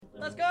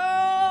Let's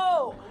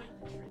go!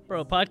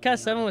 Bro, Podcast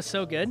 7 was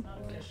so good.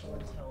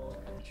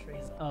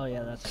 Oh,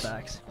 yeah, that's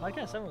facts.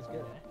 Podcast 7 was good,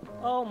 eh?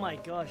 Oh my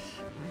gosh.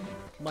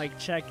 Mic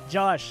check.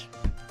 Josh,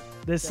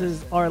 this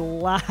is our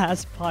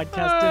last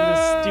podcast in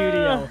the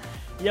studio.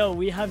 Yo,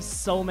 we have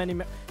so many.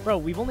 Bro,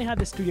 we've only had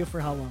the studio for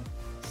how long?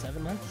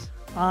 7 months?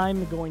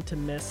 I'm going to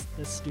miss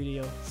this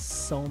studio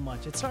so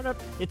much.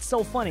 It's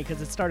so funny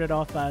because it started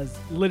off as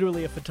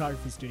literally a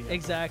photography studio.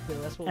 Exactly.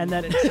 That's what And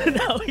we then did.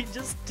 now we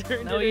just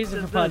turned Now it we use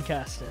into it for this.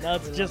 podcasting. Now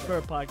it's just for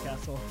a podcast,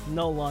 so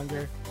no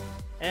longer.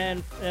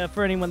 And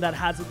for anyone that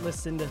hasn't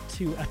listened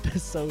to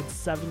episode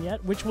 7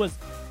 yet, which was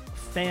a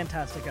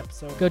fantastic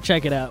episode. Go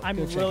check it out. I'm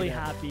Go check really it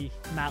out. happy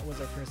Matt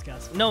was our first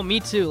guest. No, me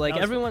too. Like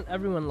That was-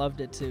 everyone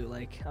loved it too.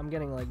 Like I'm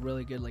getting like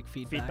really good like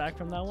Feedback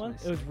from that one.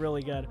 Nice. It was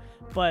really good.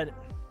 But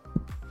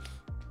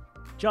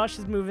Josh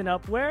is moving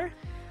up where?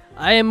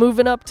 I am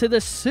moving up to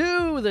the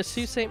Sault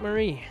Ste.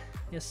 Marie.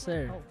 Yes,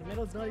 sir. Oh, the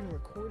middle's not even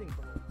recording,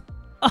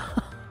 bro.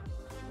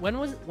 When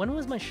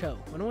was my show?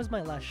 When was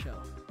my last show?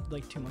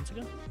 Like 2 months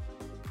ago?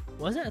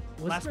 Was it?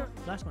 Last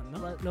month,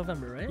 no?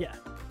 November, right? Yeah.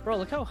 Bro,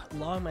 look how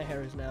long my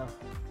hair is now.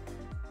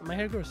 My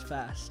hair grows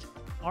fast.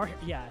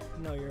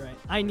 No, you're right.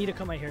 I need to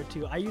cut my hair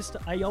too.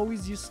 I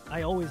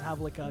always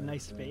have like a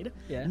nice fade.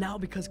 Yeah. Now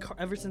because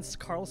ever since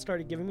Carl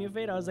started giving me a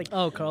fade, I was like,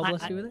 Oh, Carl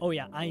bless you with it? oh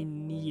yeah, I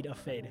need a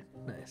fade.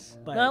 Nice.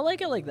 But- No, I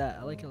like it like that.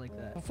 I like it like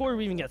that. Before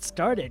we even get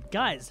started,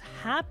 guys,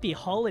 happy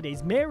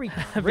holidays, Merry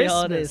Christmas, Happy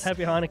holidays.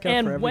 Happy Hanukkah for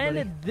and everybody.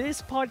 when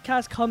this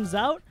podcast comes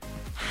out,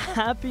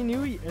 Happy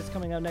New Year! It's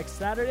coming out next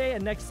Saturday,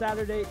 and next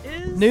Saturday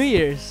is New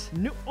Year's.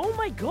 Oh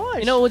my gosh!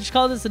 You know, we'll just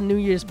call this the New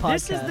Year's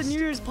podcast. This is the New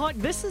Year's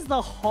This is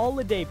the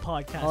holiday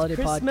podcast. Holiday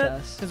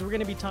podcast. Because we're going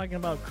to be talking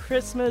about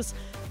Christmas,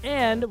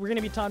 and we're going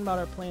to be talking about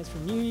our plans for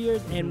New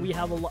Year's, and we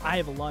have I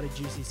have a lot of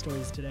juicy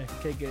stories today.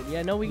 Okay, good.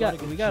 Yeah, no, we A got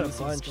lot of a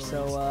juicy bunch. stories.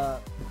 So,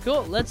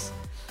 cool. Let's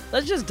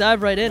just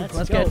dive right in.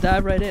 Let's Get go.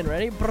 dive right in.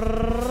 Ready?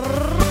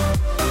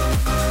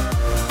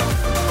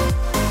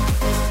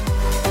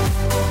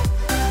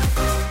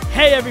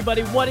 Hey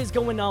everybody, what is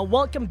going on?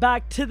 Welcome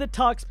back to the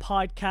Talks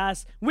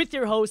Podcast with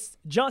your hosts,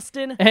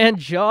 Justin. And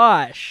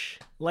Josh.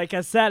 Like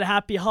I said,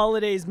 happy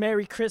holidays,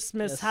 Merry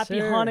Christmas, Yes, happy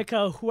sir.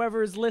 Hanukkah,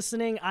 whoever is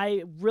listening.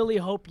 I really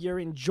hope you're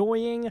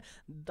enjoying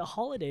the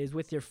holidays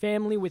with your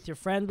family, with your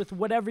friends, with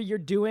whatever you're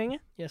doing.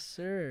 Yes,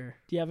 sir.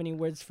 Do you have any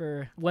words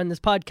for... When this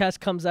podcast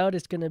comes out,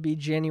 it's going to be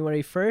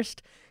January 1st.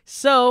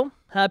 So,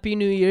 Happy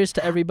New Year's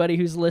to everybody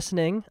who's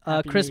listening.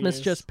 Happy New Christmas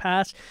Year's. just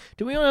passed.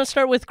 Do we want to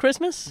start with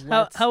Christmas?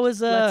 How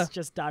was Let's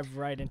just dive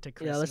right into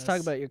Christmas. Yeah, let's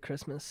talk about your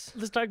Christmas.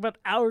 Let's talk about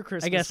our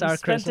Christmas. I guess We our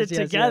spent Christmas it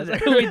yes, together.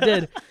 yes. We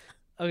did.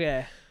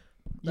 Okay.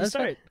 You Let's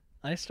start.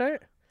 I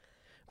start?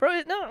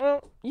 Bro, no,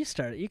 well, you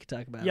start it. You can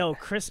talk about Yo, it.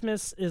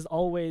 Christmas is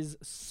always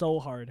so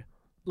hard.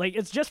 Like,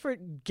 it's just for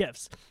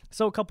gifts.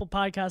 So a couple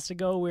podcasts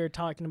ago, we were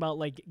talking about,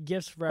 like,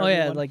 gifts for Oh,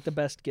 everyone. yeah, like the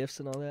best gifts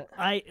and all that.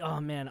 I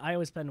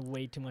always spend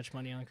way too much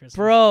money on Christmas.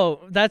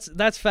 Bro,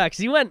 that's facts.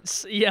 You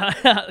went, yeah.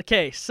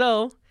 Okay,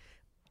 so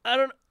I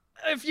don't.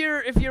 If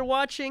you're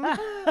watching,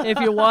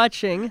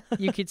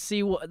 you could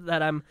see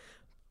that I'm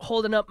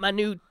holding up my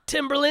new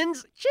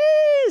Timberlands.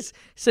 Jeez!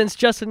 Since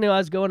Justin knew I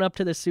was going up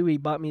to the Sault, he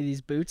bought me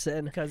these boots,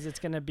 and Because you're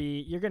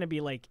going to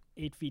be, like,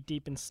 8 feet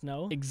deep in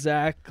snow.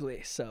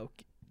 exactly. So,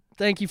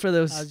 thank you for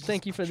those. I was just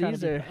Thank you for trying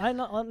these. to be- Are I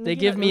know, they Nagina-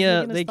 give me it was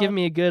a Nagina's they give thought.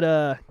 me a good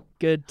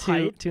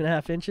Height.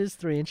 2.5 inches,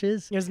 3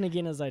 inches. It was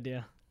Nagina's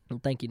idea.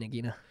 Thank you,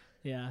 Nagina.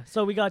 Yeah.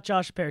 So we got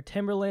Josh a pair of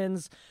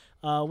Timberlands.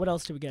 What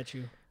else did we get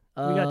you?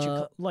 We got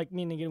you, like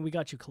me and Nagina, we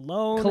got you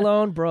cologne.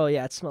 Cologne, bro.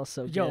 Yeah, it smells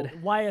so Yo,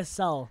 good.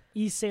 YSL,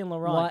 Yves Saint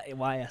Laurent.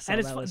 YSL, And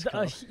it's that was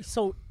fun, cool.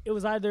 so it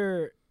was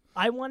either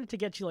I wanted to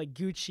get you like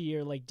Gucci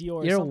or like Dior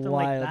or You're something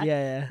wild. like that.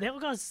 Yeah. They all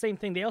got the same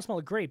thing. They all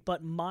smell great,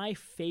 but my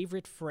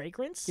favorite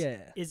fragrance Yeah.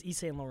 is Yves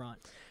Saint Laurent.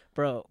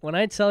 Bro, when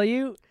I tell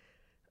you,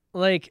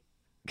 like,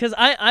 because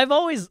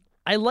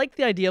I like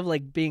the idea of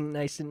like being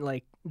nice and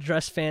like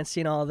dress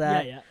fancy and all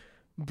that. Yeah.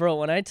 Bro,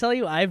 when I tell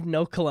you I have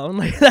no cologne,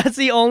 like that's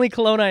the only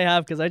cologne I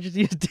have because I just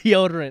use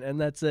deodorant and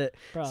that's it.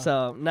 Bro.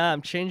 So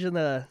I'm changing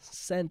the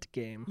scent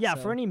game. Yeah,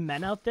 so. for any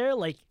men out there,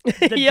 like Yo,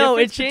 it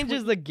difference changes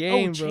between- the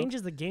game, it bro.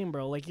 changes the game,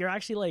 bro. Like you're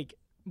actually like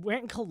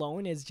wearing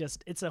cologne is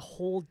just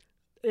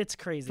it's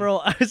crazy. Bro,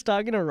 I was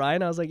talking to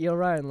Ryan. I was like, yo,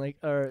 Ryan, like,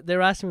 or they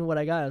were asking me what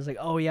I got. I was like,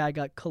 oh, yeah, I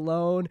got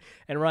cologne.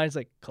 And Ryan's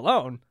like,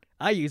 cologne?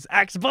 I use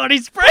Axe body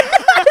spray.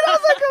 And I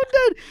was like,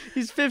 I'm dead.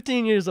 He's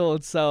 15 years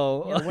old,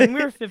 so. Yeah, when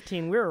we were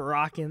 15, we were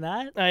rocking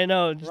that. I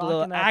know, just a little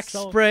Rocking that Axe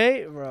soap.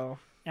 spray, bro.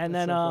 And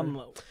That's then so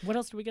funny. what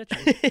else did we get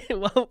you?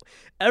 Well,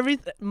 I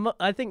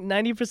think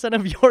 90%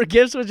 of your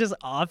gifts was just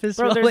office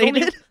Bro,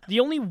 related. the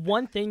only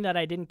one thing that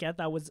I didn't get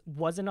that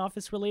wasn't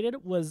office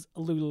related was a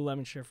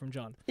Lululemon shirt from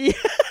John. Yeah.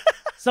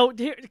 So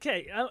here,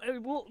 okay,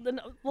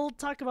 we'll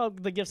talk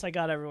about the gifts I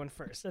got everyone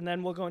first, and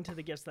then we'll go into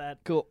the gifts that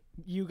Cool.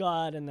 you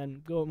got, and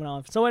then go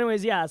on. So,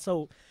 anyways, yeah.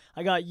 So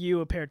I got you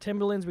a pair of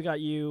Timberlands. We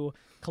got you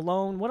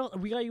cologne. What else?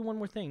 We got you one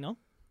more thing, no?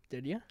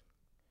 Did you?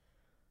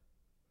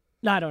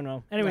 No, I don't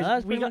know. Anyways,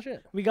 that's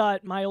we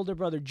got my older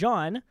brother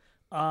John,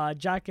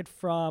 jacket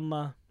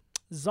from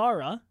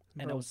Zara.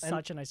 And Bro, it was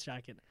such a nice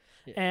jacket.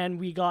 Yeah. And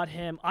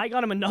I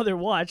got him another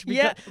watch.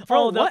 Because, Yeah,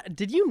 bro. What?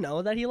 Did you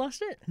know that he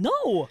lost it?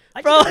 No,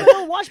 I Bro. just got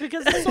another watch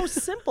because it's so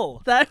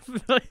simple.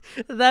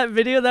 That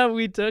video that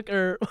we took,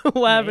 or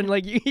what happened,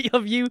 like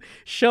of you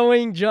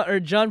showing John, or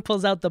John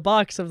pulls out the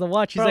box of the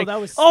watch. He's Bro, like, that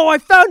was- "Oh, I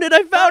found it!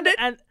 I found it!"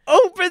 And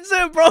Opens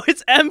it, bro.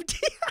 It's empty.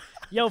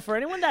 yo, for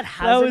anyone that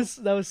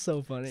hasn't, that was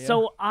so funny. Yeah.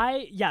 so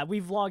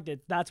we vlogged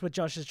it. That's what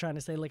Josh is trying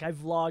to say. Like I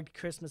vlogged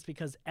Christmas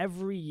because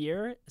every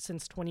year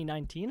since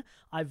 2019,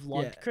 I've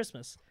vlogged Yeah.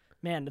 Christmas.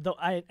 Man, though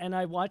I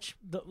watch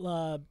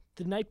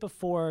the night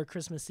before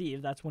Christmas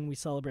Eve. That's when we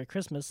celebrate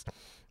Christmas.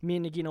 Me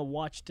and Nagina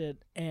watched it,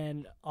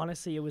 and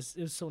honestly, it was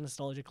so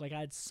nostalgic. Like I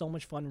had so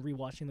much fun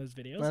rewatching those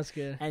videos. That's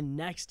good. And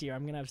next year,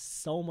 I'm gonna have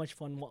so much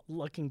fun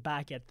looking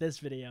back at this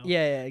video.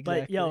 Yeah,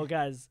 exactly. But yo,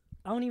 guys,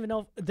 I don't even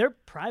know if they're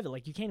private.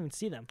 Like you can't even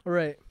see them.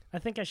 Right. I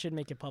think I should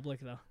make it public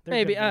though. They're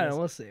Maybe, good I don't videos. know.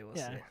 We'll see. We'll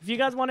Yeah. see. If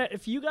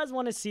you guys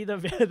wanna see the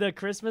the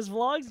Christmas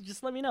vlogs,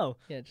 just let me know.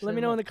 Yeah, just Let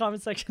me know in the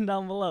comment section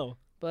down below.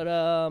 But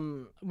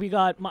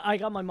I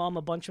got my mom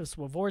a bunch of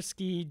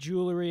Swarovski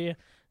jewelry.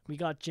 We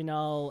got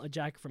Janelle a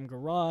jacket from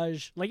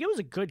Garage. Like it was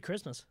a good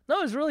Christmas. no,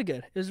 it was really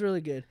good. It was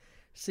really good.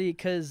 See,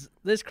 because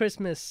this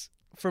Christmas,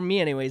 for me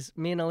anyways,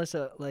 me and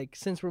Alyssa, like,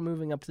 since we're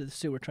moving up to the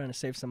zoo, we're trying to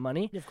save some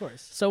money. Of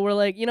course. So we're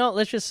like,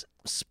 let's just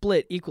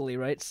split equally,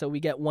 right? So we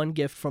get one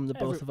gift from the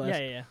both of us,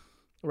 Yeah.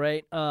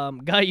 right?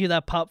 Got you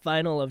that pop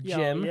vinyl of Yo,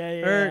 Jim yeah.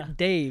 or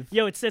Dave.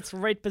 Yo, it sits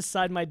right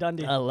beside my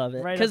Dundee. I love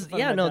it Right at because the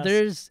front of my desk.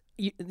 there's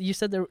you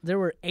said there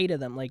were 8 of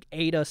them, like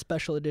 8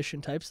 special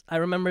edition types. I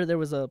remember there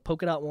was a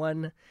polka dot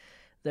one.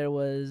 There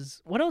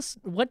was what else?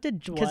 What did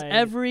because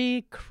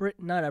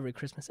not every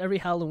Christmas, every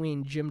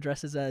Halloween, Jim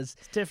dresses as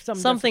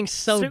something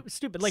so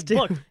stupid. Like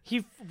stupid. book.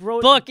 He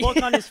wrote Book.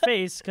 book on his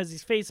face because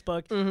he's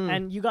Facebook, Mhm.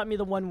 and you got me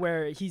the one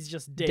where he's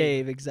just Dave.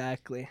 Dave,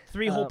 exactly.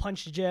 3-hole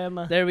punch Jim.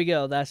 There we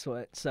go. That's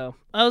what. So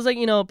I was like,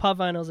 pop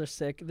vinyls are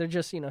sick. They're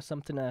just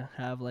something to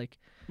have. Like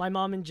My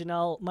mom and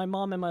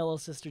my little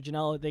sister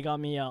Janelle, they got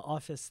me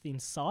office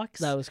themed socks.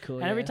 that was cool.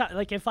 And every time,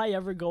 like if I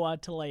ever go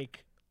out to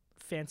like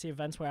fancy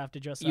events where I have to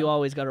dress you up,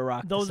 always got to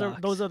rock. those the are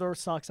socks. those are the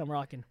socks I'm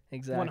rocking.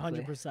 exactly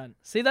 100%.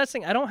 See, that's the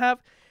thing. I don't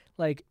have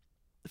like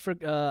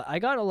I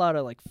got a lot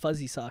of like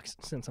fuzzy socks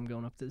since I'm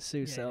going up to the zoo.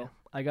 Yeah, so yeah.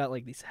 I got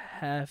like these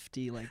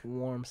hefty like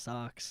warm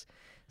socks.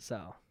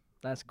 So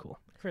that's cool.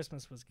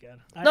 Christmas was good.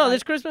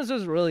 This Christmas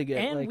was really good.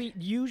 and like,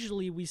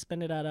 we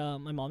spend it at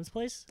my mom's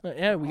place.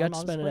 yeah, we Our got to mom's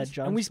spend it place, at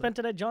John's. and we place. spent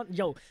it at John.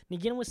 Yo,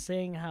 Nagina was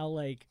saying how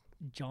like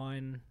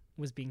John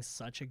was being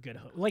such a good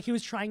host. Like he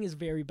was trying his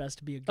very best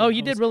to be a good Oh, host.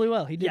 he did really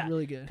well. He did Yeah,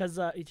 really good. Because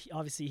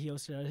obviously he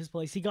hosted at his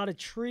place. He got a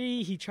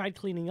tree. He tried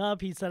cleaning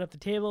up. He set up the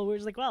table. We were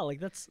just like, wow, like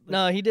that's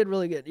No, he did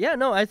really good. Yeah,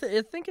 no, I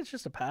think it's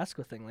just a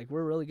Pasco thing. Like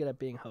we're really good at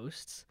being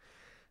hosts.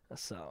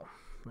 So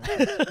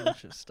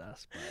that's just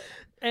us. But.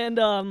 And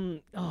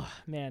oh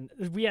man,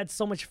 we had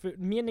so much food.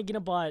 Me and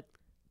Nagina bought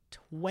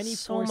 24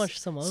 So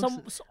much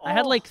samosas. I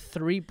had oh, like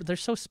 3, but they're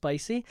so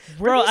spicy,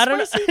 were bro. they I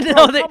don't spicy? know.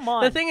 Bro, No, come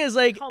on. the thing is,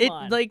 like Come it,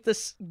 on. like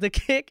the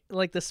kick,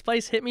 like the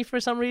spice hit me for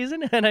some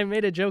reason, and I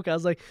made a joke. I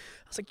was like,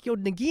 yo,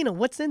 Nagina,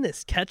 what's in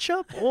this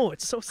ketchup? Oh,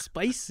 it's so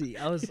spicy.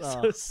 I was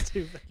so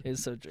stupid. it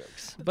was so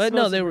jokes, but no,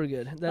 smells they so were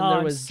good. Then Oh, there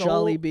I'm was so-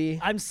 Jollibee.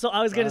 I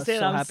was gonna say so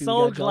that. I'm happy we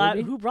so got glad.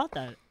 Jollibee. Who brought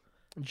that?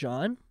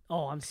 John.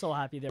 Oh, I'm so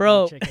happy they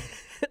Bro. brought chicken.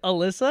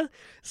 Alyssa.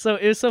 So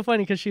it was so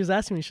funny because she was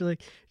asking me, she's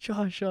like,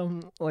 Josh,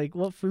 like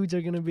what foods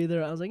are gonna be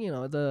there? I was like,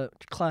 the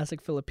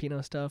classic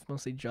Filipino stuff,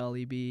 mostly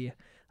Jollibee,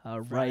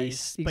 rice,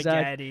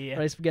 spaghetti.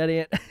 rice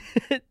spaghetti.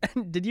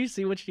 And did you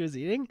see what she was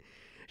eating?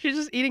 She's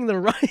just eating the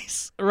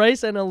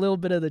rice and a little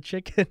bit of the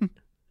chicken.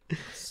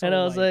 So and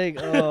I was white.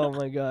 like, oh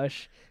my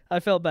gosh. I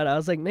felt bad. I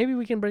was like, maybe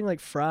we can bring like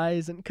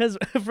fries, and because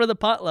for the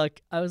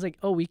potluck, I was like,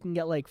 oh, we can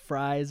get like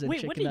fries and wait,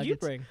 chicken what did nuggets. you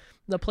bring?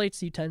 The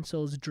plates,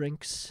 utensils,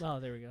 drinks. Oh,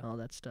 there we go. All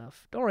that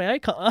stuff. Don't worry,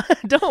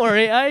 don't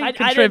worry, I I didn't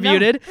know.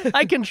 contributed.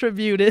 I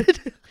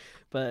contributed.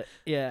 But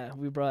yeah,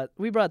 we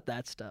brought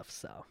that stuff.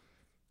 So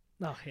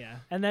Oh yeah,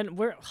 and then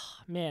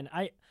man,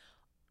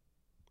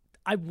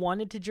 I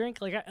wanted to drink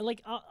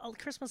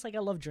Christmas. Like I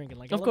love drinking.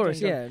 Like I of love course,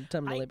 getting drunk. yeah.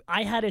 Time to labor.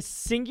 I had a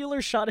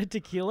singular shot of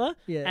tequila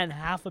Yeah. and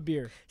half a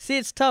beer. See,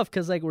 it's tough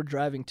because like we're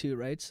driving too,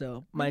 right?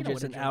 So mind know you,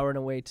 it's what an to drink. hour and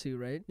away too,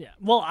 right? Yeah.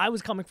 Well, I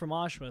was coming from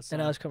Oshawa, so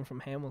And I was coming from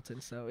Hamilton,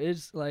 so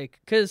it's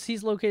like because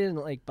he's located in,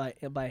 like by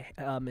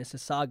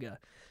Mississauga,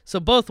 so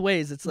both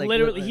ways it's like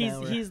literally an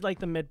hour. he's like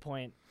the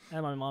midpoint,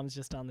 and my mom's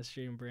just down the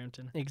street in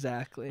Brampton.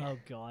 exactly. Oh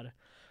God,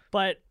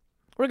 but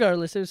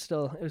Regardless, it was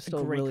still a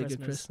great really good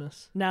Christmas.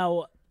 Christmas.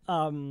 now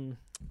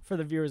for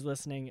the viewers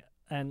listening,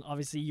 and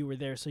obviously you were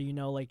there, so you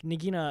know like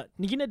Nagina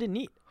didn't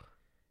eat.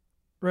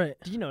 Right,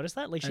 Did you notice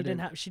that? Like I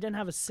she didn't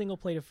have a single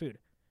plate of food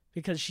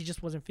because she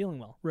just wasn't feeling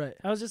well. right.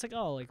 I was just like,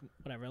 oh, like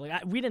whatever.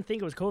 Like we didn't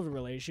think it was COVID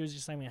related. She was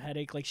just having a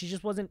headache. Like she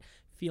just wasn't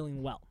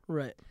feeling well.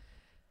 Right.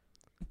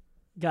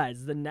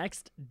 Guys, the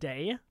next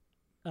day,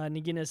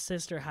 Nagina's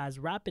sister has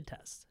rapid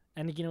tests,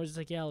 and Nagina was just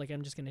like, yeah, like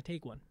I'm just gonna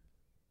take one.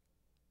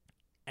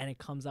 and it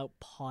comes out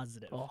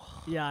positive. Oh.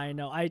 Yeah, I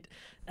know.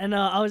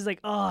 I was like,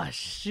 oh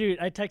shoot.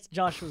 I texted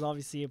Josh, was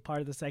obviously a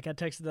part of this. Like, I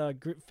texted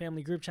the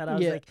family group chat. I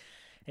was like,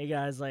 hey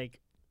guys, like,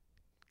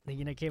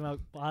 Nagina came out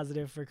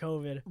positive for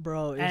COVID,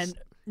 bro. And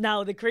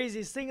now the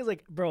craziest thing is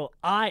like, bro,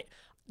 I'm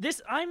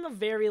a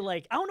very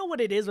like, I don't know what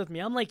it is with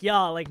me. I'm like,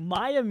 yeah, like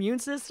my immune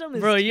system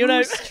is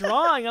too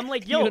strong. I'm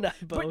like, yo,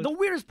 but the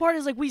weirdest part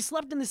is like we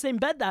slept in the same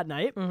bed that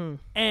night,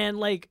 and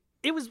like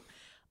it was.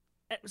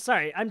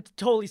 Sorry, I'm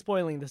totally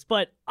spoiling this,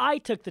 but I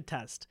took the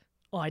test.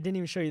 Oh, I didn't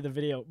even show you the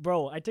video,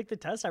 bro. I took the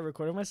test. I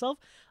recorded myself.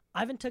 I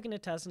haven't taken a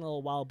test in a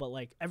little while, but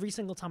like every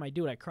single time I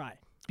do it, I cry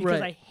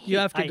because I hate. You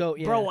have to go,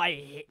 bro.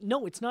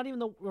 No, it's not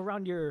even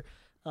around your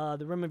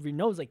the rim of your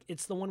nose. Like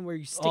it's the one where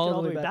you stick it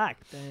all the way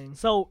back. Dang.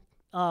 So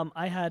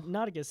I had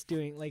Nauticus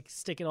doing like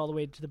stick it all the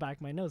way to the back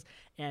of my nose,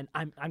 and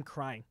I'm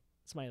crying.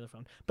 It's my other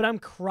phone, but I'm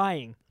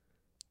crying.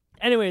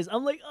 Anyways,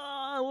 I'm like,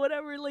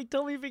 whatever. Like,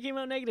 tell me if it came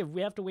out negative.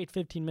 We have to wait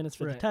 15 minutes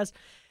for the test.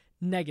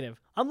 Negative.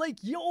 I'm like,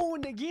 yo,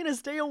 Nagina,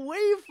 stay away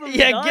from me.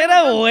 Yeah, get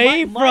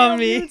away from me. My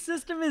immune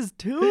system is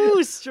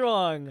too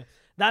strong.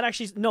 That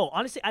actually, no,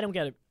 honestly, I don't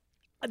get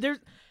it.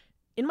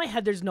 In my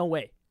head, there's no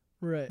way.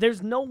 Right.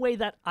 There's no way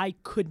that I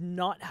could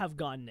not have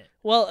gotten it.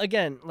 Well,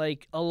 again,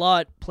 like a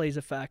lot plays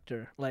a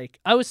factor. Like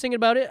I was thinking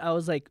about it. I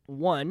was like,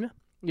 one,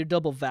 you're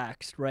double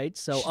vaxxed, right?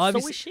 So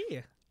obviously, so is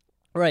she.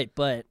 Right,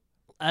 but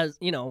as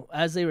you know,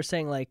 as they were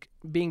saying, like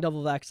being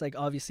double vaxxed, like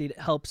obviously it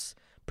helps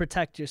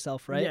protect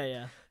yourself, right?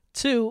 Yeah.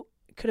 Two,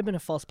 it could have been a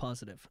false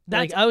positive.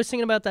 Like I was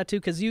thinking about that too,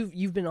 because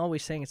you've been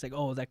always saying it's like,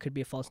 oh, that could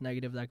be a false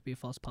negative, that could be a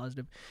false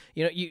positive.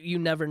 You know, you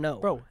never know,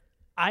 bro.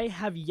 I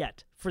have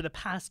yet, for the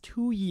past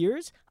 2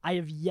 years, I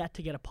have yet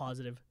to get a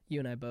positive. You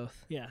and I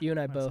both. Yeah. You and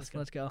I both.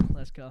 Let's go.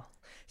 Strong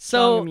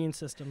So immune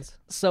systems.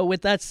 So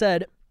with that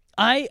said,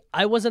 I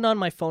wasn't on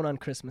my phone on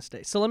Christmas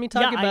Day. So let me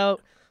talk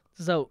about.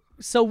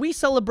 So we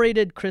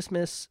celebrated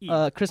Christmas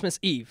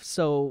Eve.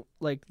 So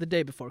like the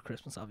day before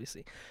Christmas,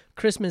 obviously.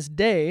 Christmas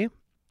Day,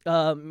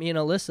 me and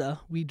Alyssa,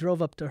 we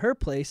drove up to her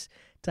place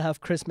to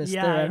have Christmas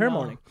there at her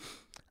morning.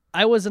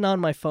 I wasn't on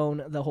my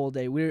phone the whole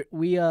day. We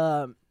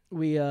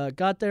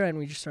got there and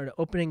we just started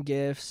opening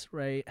gifts,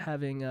 right?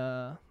 Having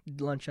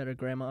lunch at her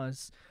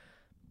grandma's,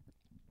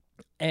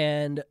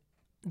 and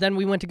then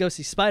we went to go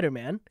see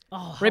Spider-Man.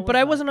 Oh, right, but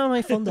I wasn't on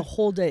my phone the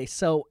whole day.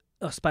 So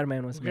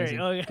Spider-Man was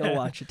amazing. Okay. Go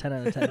watch it, 10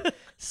 out of 10.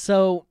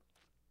 So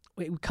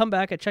we come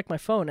back. I check my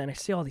phone and I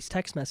see all these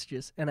text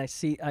messages, and I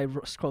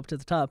scroll up to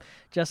the top.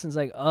 Justin's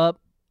like,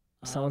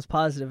 someone's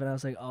positive, and I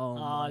was like, oh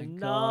my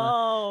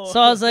god.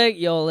 So I was like,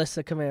 yo,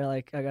 Alyssa, come here.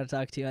 Like, I gotta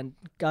talk to you. And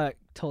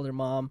told her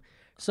mom.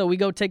 So we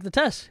go take the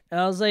test, and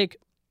I was like,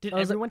 did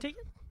everyone take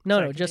it?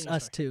 No, just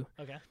us two.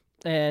 Okay.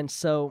 And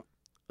so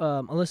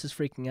Alyssa's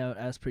freaking out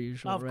as per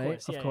usual,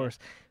 right? Of course.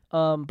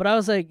 But I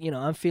was like,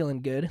 I'm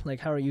feeling good. Like,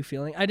 how are you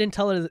feeling? I didn't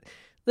tell her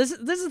this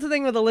is the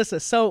thing with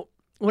Alyssa. So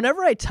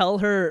whenever I tell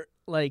her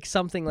like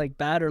something like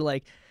bad, or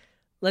like,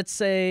 let's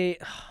say,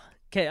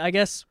 okay, I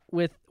guess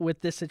with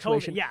this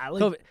situation,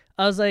 COVID,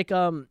 I was like,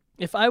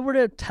 if I were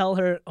to tell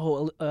her,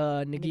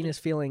 Nagina's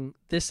feeling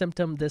this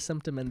symptom, and this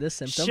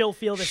symptom,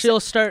 she'll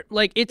start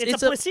like it's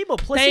a placebo.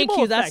 Thank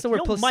you. Effect. That's the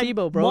word,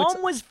 placebo, bro.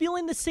 Mom was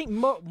feeling the same.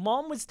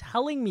 Mom was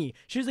telling me.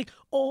 She was like,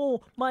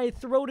 "Oh, my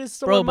throat is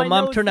sore." Bro, but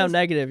mom turned out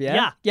negative.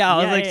 Yeah.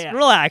 I was like,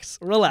 relax.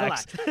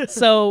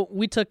 So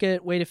we took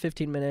it, waited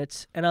 15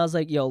 minutes, and I was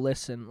like, "Yo,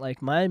 listen,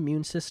 like my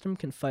immune system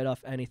can fight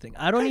off anything.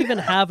 I don't even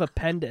have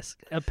appendix.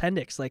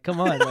 Like,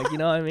 come on, like you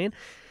know what I mean?"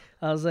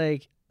 I was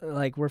like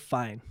we're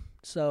fine.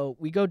 So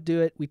we go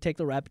do it. We take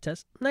the rapid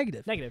test.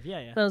 Negative. Yeah.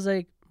 And I was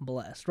like,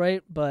 blessed,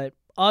 right? But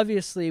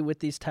obviously with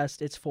these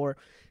tests, it's for,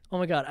 oh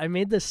my God, I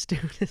made the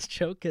stupidest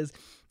joke because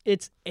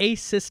it's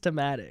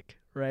asymptomatic,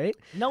 right?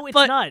 No, it's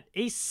not.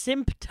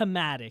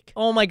 Asymptomatic.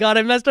 Oh my God,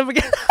 I messed up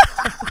again.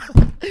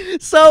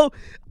 So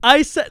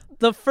I said,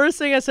 the first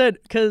thing I said,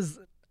 because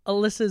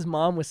Alyssa's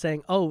mom was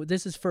saying, oh,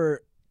 this is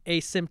for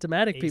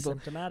asymptomatic people.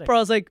 Bro, I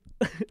was like,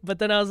 but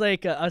then I was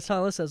like, I was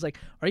telling Alyssa, I was like,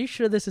 are you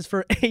sure this is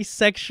for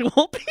asexual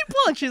people?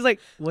 And she's like,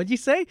 what'd you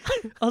say?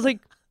 I was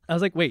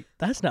like, wait,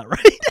 that's not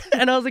right.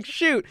 And I was like,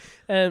 shoot.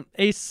 And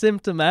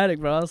asymptomatic,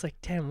 bro. I was like,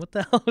 damn, what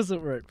the hell was the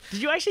word?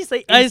 Did you actually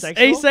say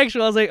asexual?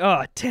 Asexual. I was like,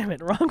 oh, damn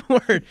it, wrong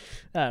word.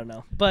 I don't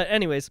know. But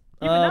anyways.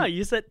 Even now,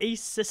 you said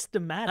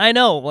asystematic. I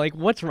know. Like,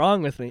 what's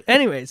wrong with me?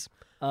 Anyways,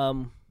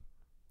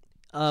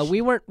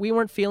 we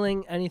weren't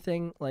feeling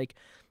anything. Like,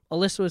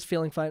 Alyssa was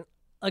feeling fine.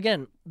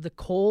 Again, the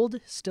cold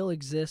still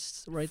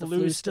exists, right? The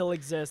flu still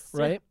exists,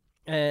 right?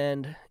 Yeah.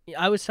 And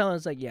I was telling, I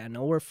was like, yeah,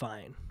 no, we're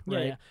fine,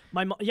 right?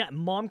 Yeah.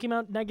 Mom came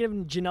out negative,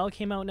 and Janelle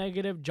came out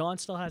negative. John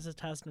still has his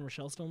test, and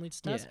Rochelle still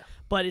needs to test. Yeah.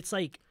 But it's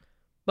like,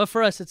 but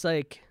for us, it's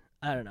like,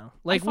 I don't know.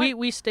 Like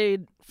we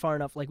stayed far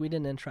enough. Like we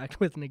didn't interact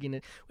with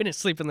Nagina. We didn't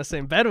sleep in the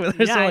same bed with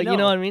her. Yeah, so like, you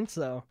know what I mean?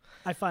 So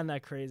I find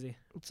that crazy.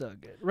 It's all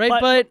good, right?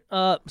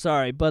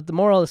 But the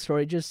moral of the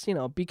story, just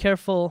be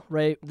careful,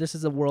 right? This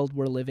is the world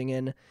we're living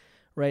in.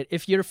 Right,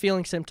 if you're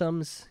feeling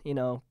symptoms,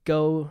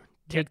 go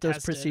take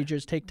those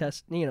procedures, take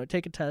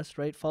a test,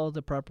 right? Follow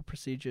the proper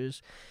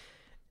procedures,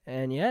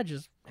 and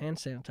just hand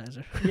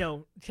sanitizer.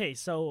 Okay,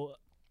 so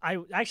I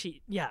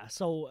actually, yeah.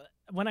 So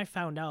when I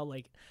found out,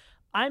 like,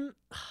 I'm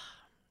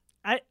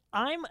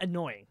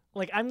annoying.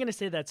 Like, I'm gonna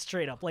say that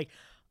straight up. Like,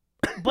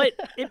 but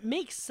it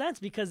makes sense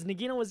because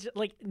Nagina was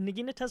like,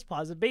 Nagina test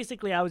positive.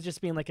 Basically, I was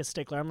just being like a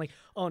stickler. I'm like,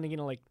 oh,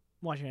 Nagina, like,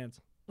 wash your hands.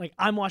 Like,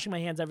 I'm washing my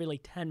hands every like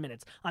 10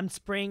 minutes. I'm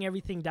spraying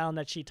everything down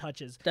that she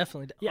touches.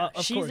 Definitely. Yeah,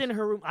 of she's course. in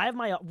her room.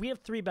 We have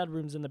 3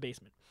 bedrooms in the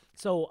basement.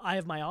 So I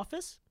have my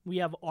office. We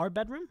have our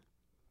bedroom.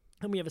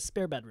 And we have a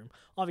spare bedroom.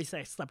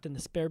 Obviously, I slept in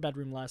the spare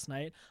bedroom last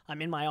night.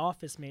 I'm in my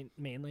office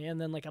mainly, and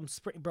then like I'm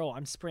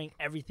spraying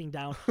everything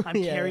down. I'm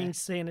Yeah, carrying yeah.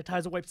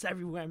 sanitizer wipes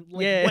everywhere. I'm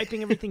like Yeah.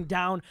 wiping everything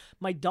down.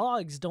 My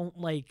dogs don't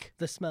like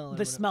The smell. or the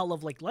whatever. smell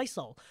of like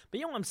Lysol, but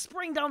I'm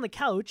spraying down the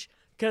couch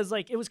because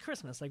like it was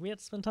Christmas. Like we had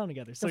to spend time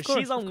together. So Of course,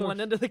 she's on of course.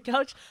 one end of the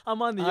couch.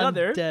 I'm on the I'm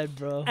other. dead,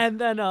 bro. And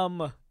then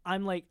I'm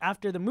like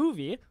after the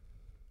movie,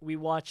 we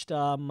watched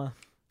oh,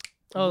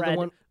 Red, the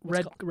one what's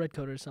red red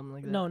coat or something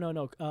like that.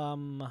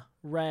 No.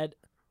 Red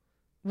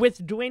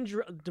with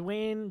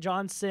Dwayne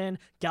Johnson,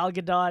 Gal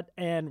Gadot,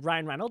 and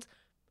Ryan Reynolds.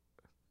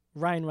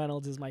 Ryan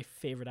Reynolds is my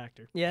favorite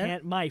actor. Yeah?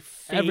 My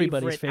favorite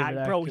Everybody's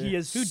favorite Bro, actor. he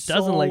is Who so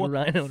doesn't like Ryan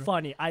Reynolds?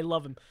 funny. I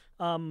love him.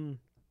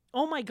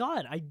 Oh my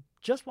god, I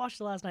just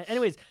watched it last night.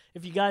 Anyways,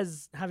 if you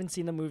guys haven't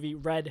seen the movie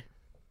Red,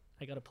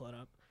 I gotta pull it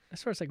up. I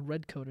swear it's like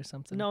red coat or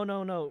something. No.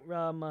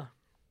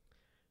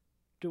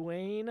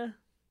 Dwayne.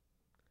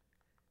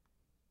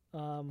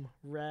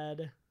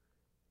 Red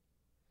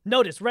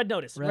Notice. That's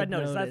the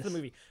Notice.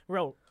 movie.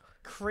 Bro,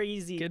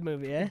 crazy. Good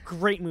movie, eh?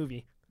 Great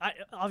movie.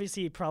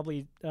 Obviously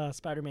probably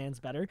Spider-Man's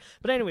better.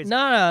 But anyways,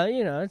 No,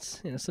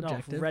 it's no,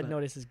 subjective. Red but-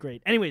 Notice is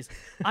great. Anyways,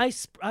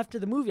 after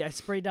the movie, I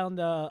sprayed down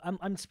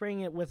I'm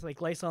spraying it with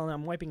like Lysol and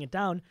I'm wiping it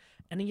down.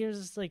 And he was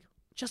just like,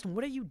 Justin,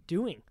 what are you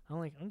doing? I'm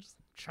like, I'm just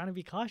trying to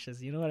be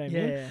cautious. You know what I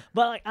mean? Yeah.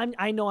 But like,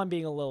 I know I'm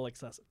being a little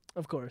excessive.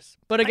 Of course.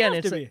 But again, have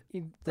it's to like,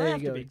 be. there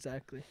have you to go. be.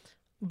 Exactly.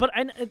 But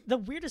the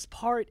weirdest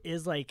part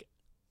is like,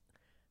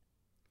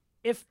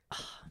 if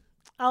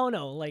I don't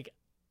know, like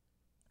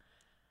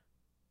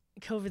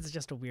COVID's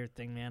just a weird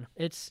thing, man.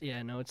 It's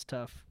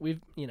tough.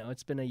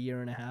 It's been a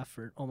year and a half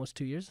or almost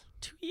 2 years.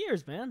 2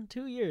 years, man.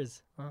 2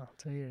 years. Oh,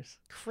 2 years.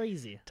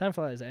 Crazy. Time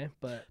flies, eh?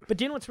 But But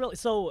do you know what's really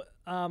so?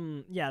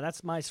 Yeah,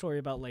 that's my story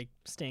about like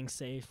staying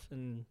safe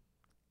and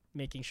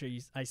making sure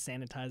I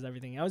sanitize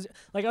everything. I was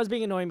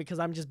being annoying because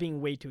I'm just being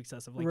way too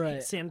excessive. Like Right.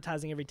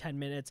 sanitizing every 10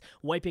 minutes,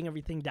 wiping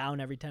everything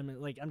down every 10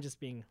 minutes. Like I'm just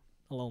being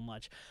a little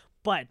much.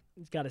 But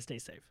you got to stay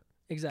safe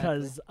exactly.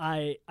 because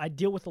I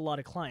deal with a lot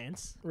of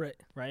clients, Right.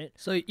 right?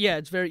 So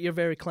yeah, you're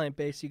very client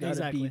based. You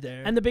gotta be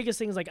there. And the biggest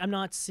thing is like I'm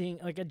not seeing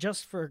like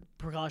just for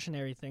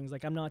precautionary things.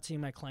 Like I'm not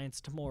seeing my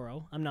clients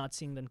tomorrow. I'm not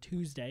seeing them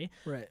Tuesday.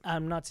 right.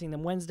 I'm not seeing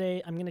them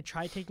Wednesday. I'm gonna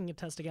try taking a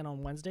test again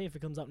on Wednesday. If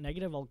it comes out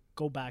negative, I'll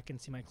go back and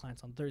see my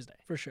clients on Thursday.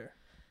 For sure.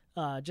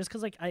 Just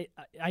because like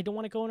I don't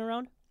want it going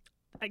around.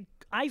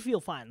 I feel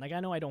fine. Like I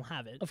know I don't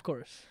have it. Of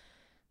course.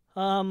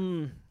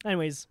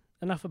 Anyways,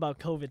 enough about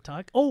COVID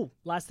talk. Oh,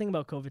 last thing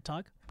about COVID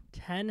talk.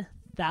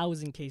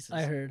 10,000 cases.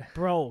 I heard.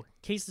 Bro,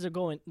 cases are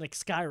going like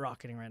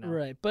skyrocketing right now.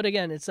 Right. But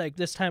again, it's like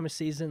this time of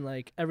season,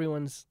 like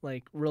everyone's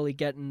like really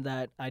getting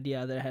that idea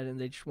out of their head and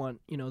they just want,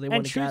 they And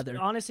want to gather.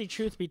 honestly,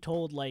 truth be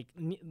told, like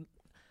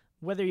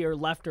whether you're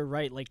left or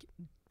right, like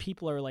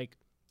people are like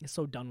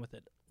so done with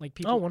it. Like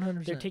people, Oh,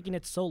 100%. they're taking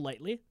it so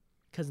lightly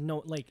because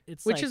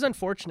it's Which like, is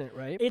unfortunate,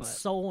 right? it's But-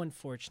 so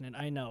unfortunate.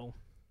 I know.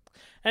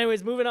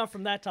 Anyways, moving on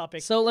from that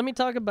topic. So let me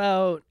talk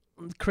about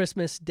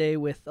Christmas Day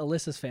with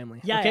Alyssa's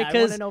family. Yeah, okay? I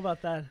want to know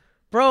about that.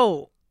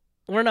 Bro,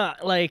 we're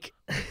not like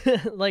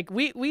like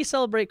we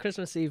celebrate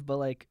Christmas Eve, but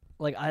like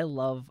I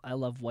love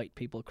white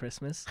people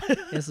Christmas.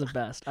 It's the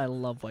best. I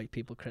love white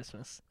people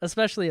Christmas,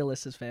 especially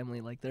Alyssa's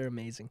family. Like they're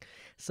amazing.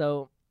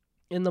 So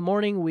in the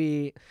morning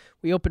we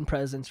opened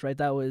presents, right?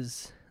 That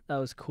was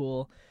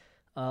cool.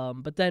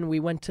 But then we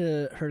went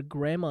to her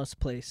grandma's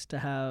place to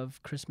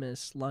have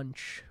Christmas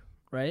lunch,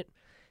 right?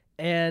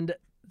 And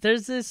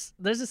there's this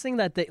thing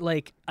that they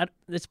like.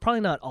 It's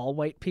probably not all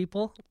white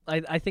people.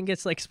 I think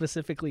it's like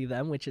specifically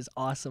them, which is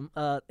awesome.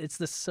 It's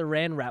the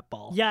Saran wrap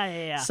ball.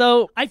 Yeah.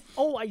 So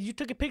You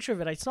took a picture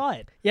of it. I saw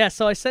it. yeah,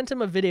 so I sent him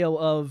a video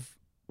of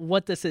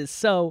what this is.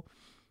 So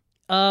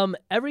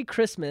every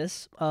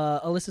Christmas,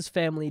 Alyssa's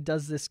family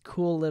does this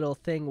cool little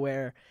thing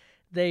where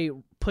they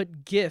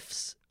put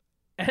gifts,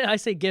 and I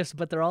say gifts,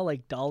 but they're all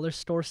like dollar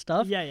store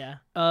stuff. Yeah.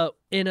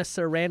 In a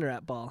Saran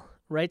wrap ball,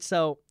 right?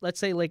 So let's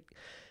say like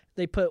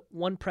they put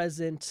one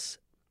present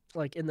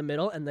like in the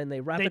middle, and then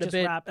they wrap They it a just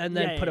bit, wrap it. and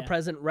then Yeah, put a yeah.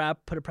 present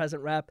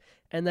wrap,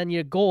 and then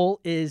your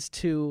goal is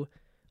to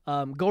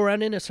go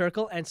around in a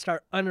circle and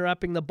start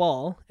unwrapping the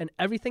ball, and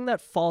everything that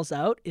falls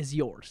out is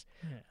yours.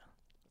 Yeah.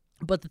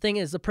 But the thing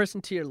is, the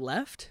person to your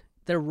left,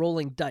 they're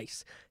rolling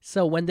dice.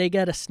 So when they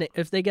get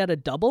if they get a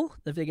double,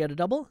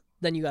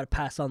 then you got to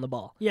pass on the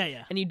ball.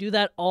 Yeah. And you do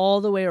that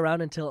all the way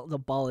around until the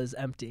ball is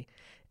empty.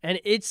 And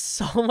it's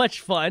so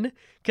much fun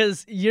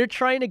because you're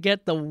trying to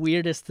get the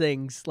weirdest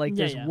things. Like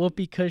there's Yeah.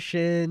 whoopee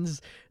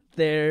cushions,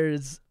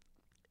 there's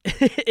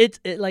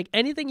like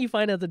anything you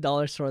find at the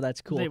dollar store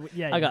that's cool.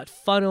 Yeah, I got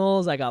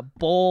funnels, I got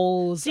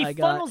bowls. See,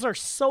 funnels are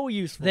so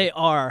useful. They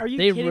are. Are you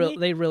they kidding me?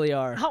 They really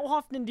are. How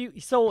often do you?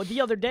 So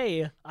the other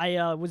day,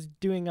 I was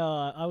filling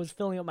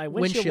up my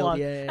windshield log,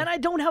 and I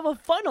don't have a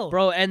funnel,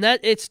 bro. And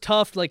it's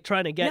tough, like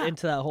trying to get Yeah.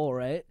 into that hole,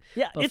 right?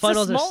 Yeah, But it's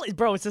funnels the smallest,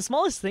 bro. It's the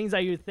smallest things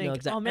that you think. No,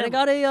 exactly. Oh man, And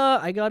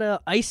I got a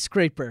ice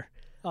scraper.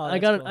 Oh, I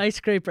that's got cool. an ice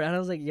scraper, and I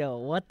was like, "Yo,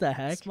 what the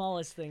heck?"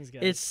 Smallest things,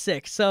 guys. It's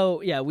sick.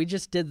 So yeah, we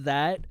just did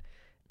that,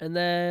 and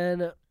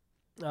then,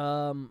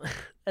 and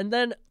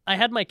then I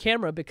had my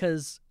camera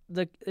because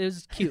it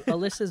was cute.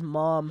 Alyssa's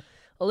mom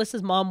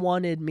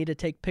wanted me to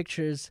take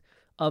pictures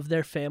of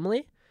their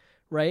family,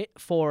 right?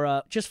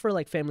 For just for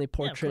like family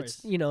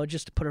portraits, course.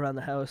 just to put around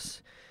the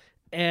house.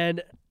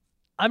 And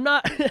I'm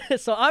not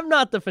I'm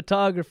not the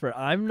photographer.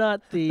 I'm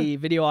not the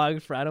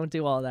videographer. I don't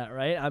do all that,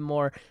 right? I'm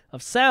more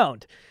of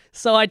sound.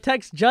 So I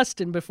text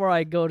Justin before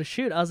I go to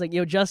shoot. I was like,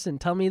 "Yo, Justin,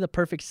 tell me the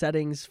perfect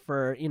settings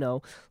for,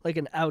 like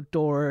an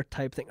outdoor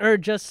type thing, or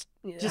just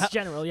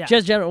general, yeah.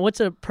 Just general.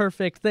 What's a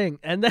perfect thing?"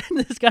 And then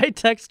this guy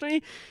texts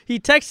me. He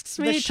texts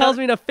me, tells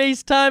me to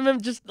FaceTime him,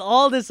 just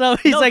all this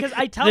up. He's like,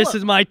 "This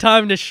is my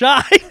time to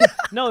shine."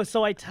 No,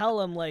 so I tell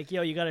him like,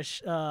 "Yo, you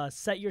gotta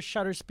set your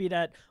shutter speed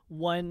at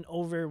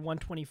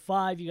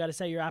 1/125. You gotta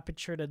set your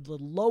aperture to the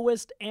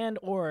lowest,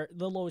 or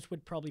the lowest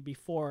would probably be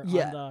 4 on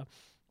the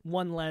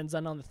one lens,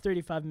 and on the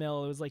 35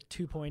 mil it was like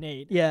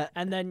 2.8. Yeah,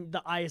 and then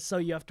the ISO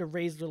you have to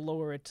raise the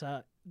lower it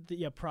to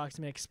the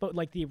approximate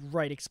the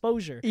right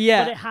exposure.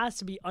 Yeah, but it has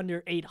to be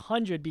under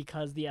 800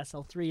 because the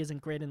SL3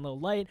 isn't great in low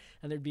light,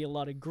 and there'd be a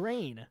lot of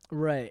grain,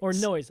 right, or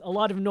noise, a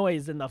lot of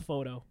noise in the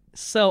photo.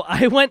 So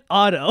I went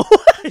auto.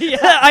 Yeah,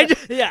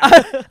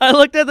 I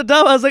looked at the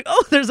dump. I was like,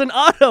 "Oh, there's an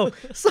auto."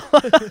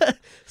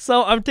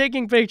 So I'm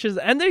taking pictures,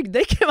 and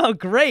they came out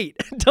great.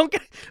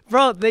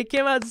 Bro, they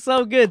came out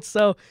so good.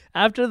 So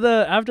after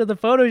the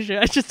photo shoot,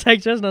 I just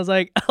texted Justin. I was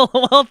like, "Oh,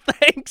 well,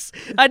 thanks."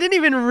 I didn't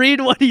even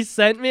read what he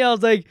sent me. I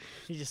was like,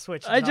 "He just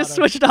switched."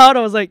 Switched to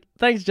auto. I was like,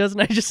 "Thanks,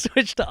 Justin." I just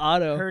switched to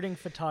auto. Hurting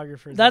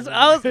photographers.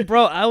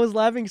 I was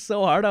laughing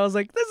so hard. I was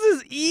like, "This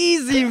is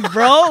easy,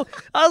 bro."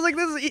 I was like,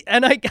 "This is,"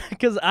 and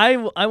because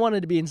I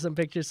wanted to be in some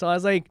pictures, so I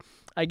was like,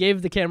 I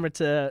gave the camera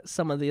to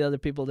some of the other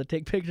people to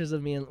take pictures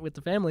of me with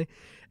the family,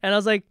 and I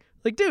was like,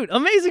 dude,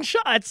 amazing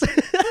shots.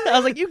 I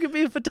was like, you could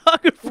be a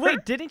photographer.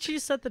 Wait, didn't you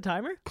set the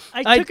timer?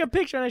 I took a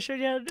picture and I showed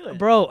you how to do it.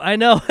 Bro, I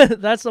know.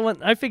 That's the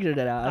one. I figured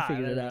it out. There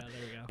we go.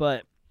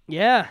 But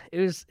yeah,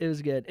 it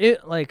was good.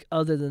 It, like,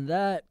 other than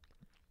that,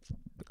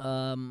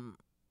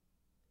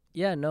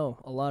 yeah, no,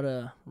 a lot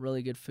of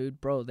really good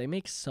food. Bro, they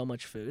make so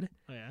much food.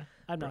 Oh yeah,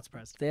 I'm not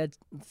surprised. They had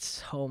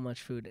so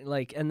much food.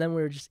 Like, and then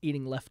we were just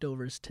eating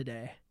leftovers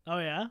today. Oh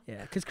yeah?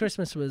 Yeah, because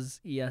Christmas was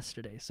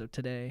yesterday, so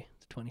today,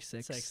 the 26th.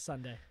 It's like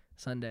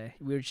Sunday.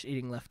 We were just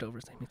eating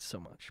leftovers. They made so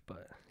much.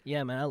 But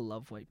yeah, man, I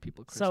love white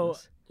people Christmas.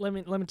 So let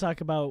me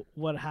talk about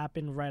what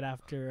happened right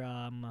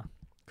after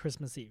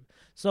Christmas Eve.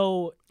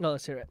 So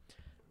let's hear it.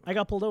 I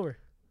got pulled over.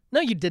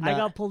 No, you did not. I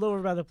got pulled over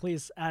by the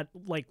police at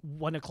like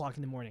 1 o'clock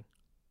in the morning.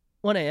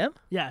 1 a.m.?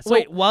 Yeah. So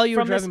wait, while you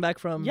were driving back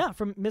from... Yeah,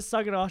 from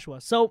Mississauga to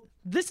Oshawa. So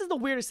this is the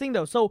weirdest thing,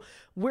 though. So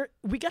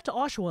we got to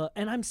Oshawa,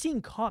 and I'm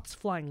seeing cops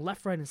flying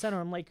left, right, and center.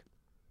 I'm like,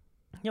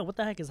 yo, what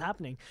the heck is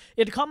happening?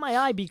 It caught my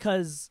eye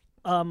because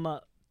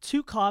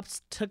 2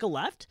 cops took a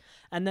left,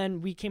 and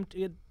then we came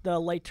to the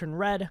light turned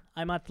red.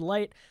 I'm at the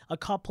light. A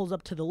cop pulls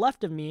up to the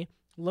left of me.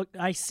 Look,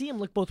 I see him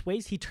look both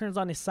ways. He turns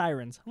on his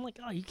sirens. I'm like,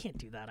 oh, you can't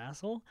do that,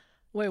 asshole.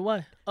 Wait,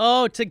 what?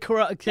 Oh, to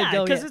go,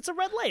 because it's a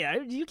red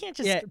light. You can't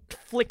just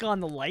flick on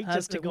the light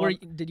just to go.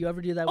 Did you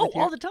ever do that? With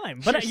all the time.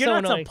 But you're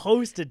not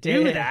supposed to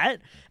do that.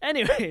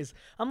 Anyways,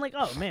 I'm like,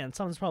 oh man,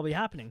 something's probably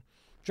happening.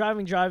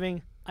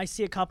 Driving. I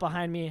see a cop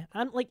behind me.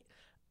 I'm like,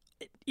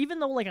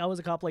 even though like I was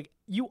a cop, like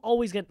you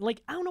always get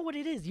like I don't know what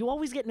it is. You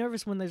always get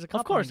nervous when there's a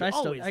cop. Of course, I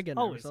get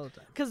nervous all the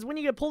time. Because when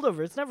you get pulled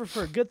over, it's never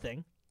for a good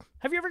thing.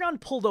 Have you ever gotten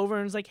pulled over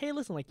and it's like, hey,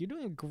 listen, like you're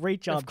doing a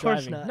great job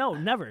driving? Not. No,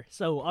 never.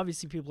 So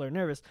obviously people are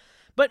nervous.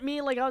 But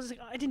me, like, I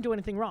didn't do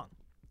anything wrong.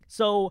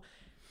 So,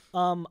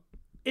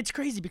 it's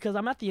crazy because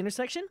I'm at the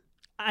intersection.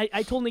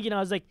 I told Nicky, I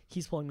was like,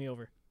 he's pulling me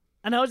over.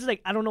 And I was just like,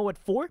 I don't know what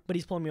for, but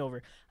he's pulling me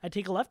over. I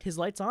take a left, his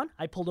light's on.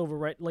 I pulled over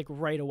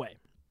right away.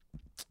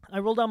 I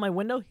rolled down my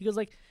window. He goes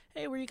like,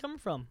 hey, where are you coming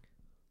from?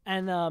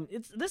 And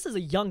this is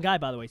a young guy,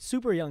 by the way.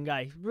 Super young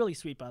guy. Really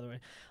sweet, by the way.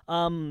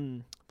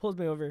 Pulls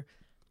me over.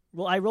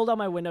 Well, I rolled down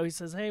my window. He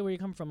says, hey, where are you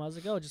coming from? I was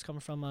like, oh, just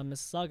coming from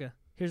Mississauga.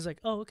 He was like,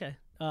 oh, okay.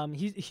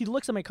 He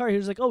looks at my car. He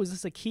was like, "Oh, is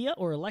this a Kia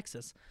or a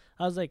Lexus?"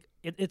 I was like,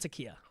 "It's a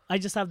Kia. I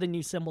just have the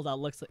new symbol that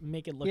looks like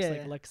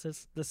like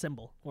Lexus, the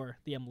symbol or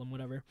the emblem,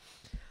 whatever."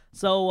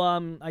 So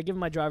I give him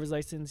my driver's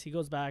license. He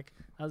goes back.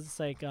 I was just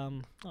like,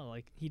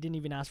 like he didn't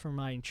even ask for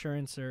my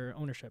insurance or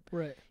ownership.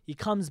 Right. He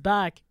comes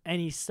back and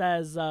he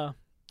says,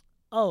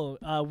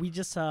 we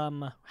just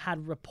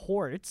had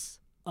reports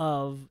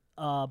of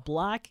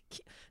black,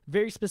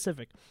 very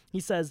specific. He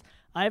says,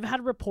 we've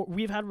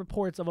had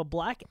reports of a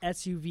black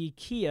SUV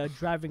Kia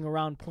driving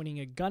around pointing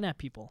a gun at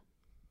people.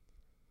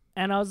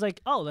 And I was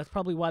like, oh, that's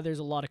probably why there's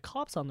a lot of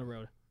cops on the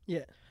road.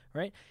 Yeah.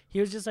 right? He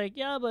was just like,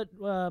 yeah, but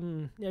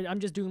yeah, I'm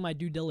just doing my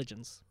due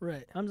diligence.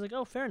 Right. I was like,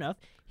 oh, fair enough.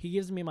 He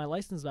gives me my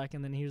license back,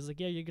 and then he was like,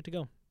 yeah, you're good to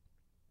go.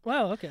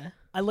 Wow. Okay.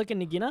 I look at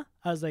Nagina.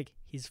 I was like,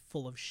 he's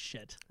full of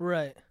shit.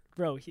 Right.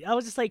 Bro, I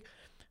was just like,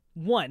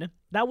 one,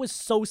 that was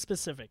so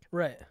specific.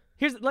 Right.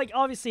 Here's like,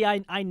 obviously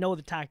I know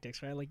the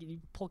tactics, right? Like, you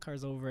pull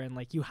cars over, and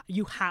like you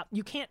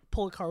can't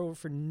pull a car over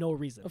for no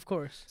reason. Of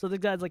course. So the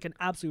guy's like an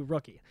absolute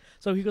rookie.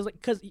 So he goes like,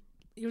 because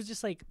he was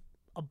just like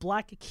a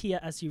black Kia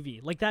SUV,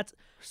 like that's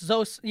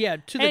So yeah,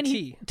 to the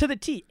T. to the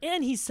T.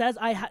 And he says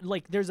I had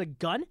like there's a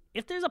gun.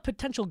 If there's a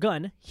potential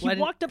gun, he Why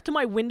didn't- walked up to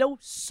my window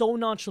so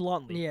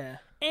nonchalantly. Yeah.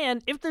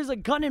 And if there's a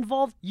gun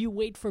involved, you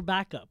wait for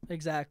backup.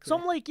 Exactly. So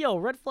I'm like, yo,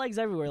 red flags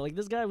everywhere. Like,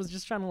 this guy was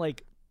just trying to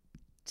like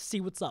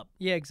see what's up.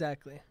 yeah,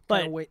 exactly.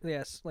 But-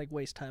 Like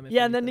waste time. if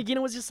Yeah, and then anything.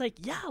 Nagina was just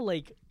like, yeah,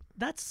 like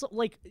that's so,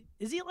 like,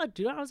 is he allowed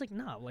to do that? I was like,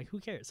 no, like who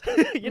cares? No,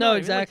 You know what I mean? Like,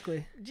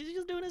 exactly. he's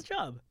just doing his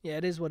job. Yeah,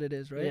 it is what it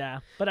is, right? Yeah,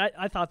 but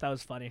I thought that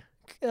was funny.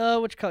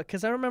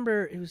 Because I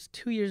remember it was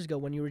 2 years ago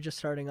when you were just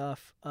starting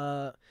off.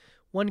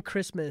 One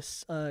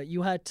Christmas,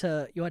 you had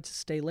to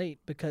stay late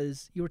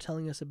because you were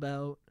telling us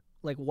about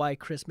like why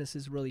Christmas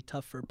is really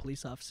tough for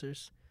police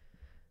officers.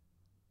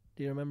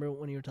 Do you remember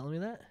when you were telling me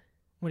that?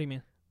 What do you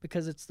mean?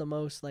 Because it's the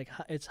most like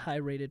it's high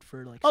rated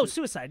for like. Oh,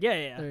 suicide. Yeah,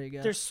 yeah, yeah. There you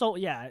go. There's so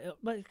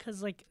but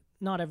because like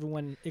not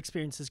everyone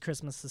experiences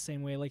Christmas the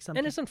same way. Like some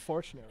and it's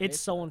unfortunate. It's right?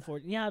 so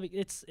unfortunate. Yeah,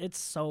 it's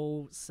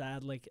so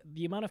sad. Like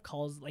the amount of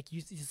calls like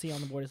you see on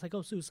the board, it's like,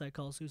 oh, suicide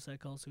call,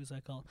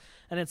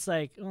 and it's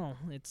like, oh,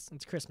 it's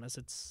Christmas.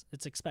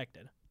 It's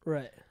expected.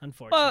 right.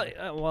 Unfortunately.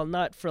 Well,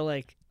 not for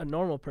like a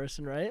normal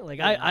person, right? Like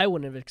Yeah. I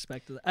wouldn't have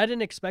expected that. I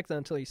didn't expect that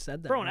until you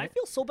said that. Bro, and I right?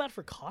 feel so bad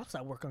for cops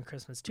that work on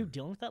Christmas too,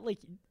 dealing with that. Like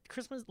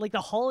Christmas, like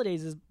the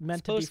holidays is meant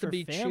supposed to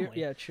be for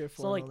family.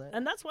 cheerful. So like, and all that.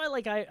 and that's why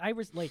like I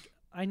was like,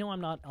 I know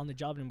I'm not on the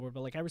job anymore,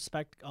 but like I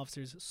respect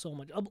officers so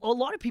much. A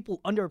lot of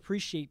people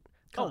underappreciate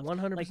cops.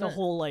 100%. Like the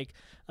whole like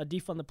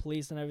defund the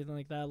police and everything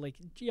like that. Like,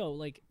 yo,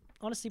 like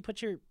honestly,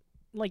 put your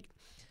like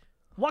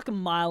walk a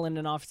mile in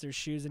an officer's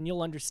shoes, and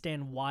you'll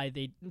understand why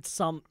they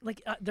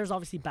there's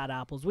obviously bad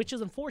apples, which is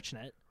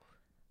unfortunate,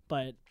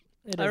 but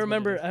it is I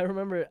remember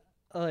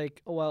what it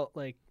is.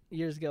 like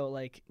years ago,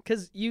 like,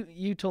 because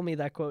you told me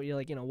that quote, you're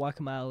like, walk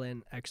a mile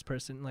in X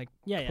person, like,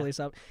 Yeah, yeah. police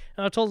up.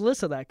 And I told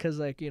Alyssa that because,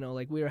 like,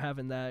 like, we were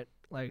having that,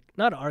 like,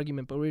 not an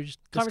argument, but we were just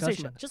discussing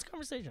Conversation, it. just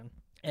conversation.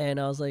 And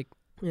I was like,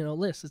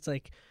 Liz, it's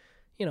like,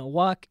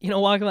 walk a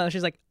mile. And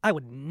she's like, I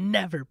would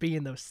never be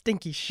in those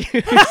stinky shoes.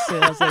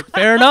 And I was like,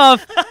 fair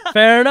enough.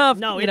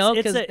 No,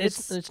 because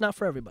it's it's not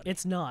for everybody.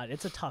 It's not.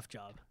 It's a tough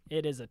job.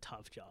 It is a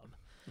tough job.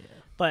 Yeah.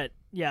 But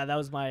yeah, that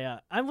was my.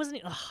 I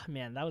wasn't. Oh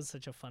man, that was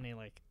such a funny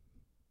like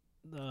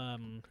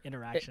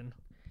interaction.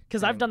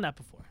 Because I've done that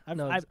before.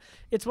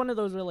 It's one of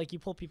those where like you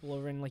pull people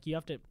over and like you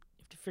have to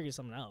figure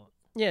something out.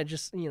 Yeah,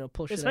 just pull shit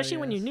out of Especially your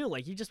when you're ass. new,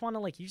 like you just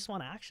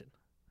want action,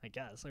 I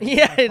guess. Like,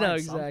 Yeah, I you know wanna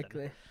find something.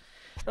 exactly.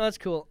 Oh, that's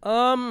cool.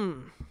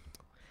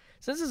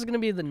 Since this is gonna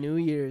be the New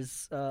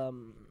Year's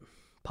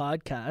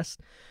podcast,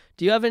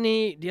 do you have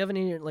any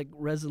like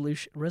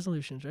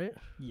resolutions, right?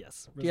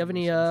 Yes. Do you have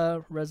any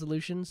resolutions.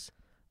 resolutions?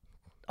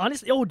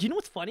 Honestly, do you know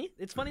what's funny?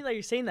 It's funny that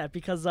you're saying that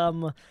because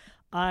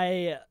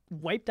I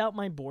wiped out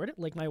my board,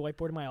 like my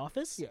whiteboard in my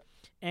office. Yeah.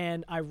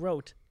 And I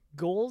wrote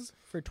goals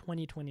for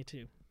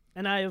 2022,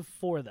 and I have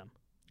 4 of them.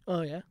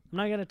 Oh yeah. I'm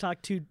not gonna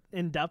talk too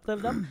in depth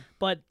of them,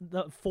 but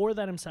the 4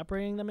 that I'm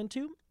separating them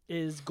into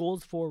is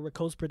goals for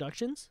Rico's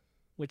Productions,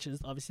 which is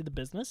obviously the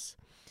business.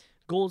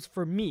 Goals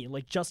for me,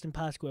 like Justin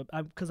Pasqua,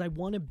 because I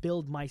want to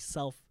build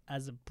myself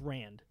as a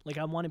brand. Like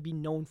I want to be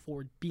known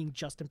for being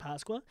Justin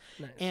Pasqua,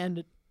 Nice.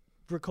 and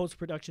Rico's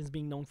Productions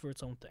being known for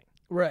its own thing.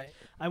 Right.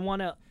 I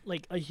want to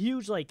like a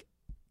huge like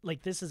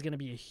this is gonna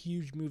be a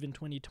huge move in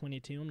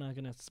 2022. I'm not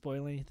gonna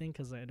spoil anything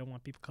because I don't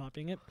want people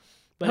copying it.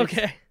 But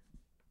Okay.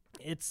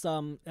 it's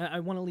I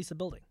want to lease a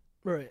building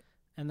Right.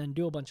 and then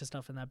do a bunch of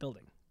stuff in that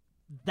building.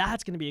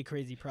 That's gonna be a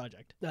crazy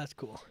project. That's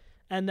cool.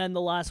 And then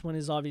the last one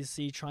is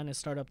obviously trying to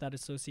start up that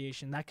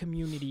association, that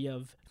community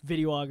of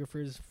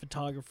videographers,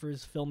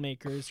 photographers,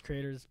 filmmakers,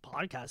 creators,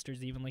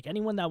 podcasters, even like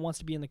anyone that wants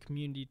to be in the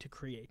community to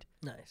create.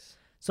 Nice.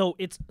 So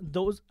it's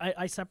those.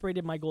 I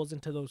separated my goals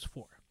into those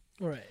 4.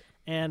 Right.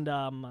 And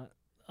oh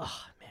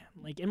man,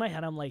 like in my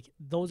head, I'm like,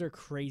 those are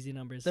crazy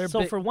numbers. They're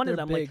so big- for one of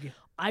they're them, big. like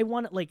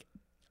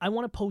I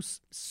want to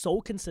post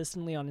so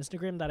consistently on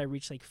Instagram that I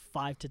reach like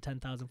 5 to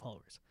 10,000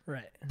 followers.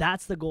 Right.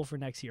 That's the goal for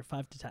next year,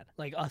 5 to 10.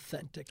 Like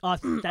authentic.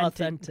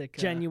 Authentic,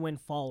 genuine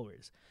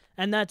followers.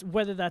 And that's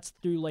whether that's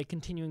through like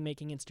continuing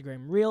making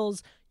Instagram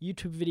reels,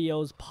 YouTube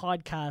videos,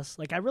 podcasts.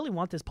 Like I really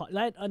want this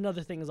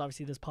another thing is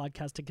obviously this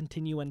podcast to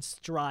continue and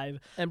strive.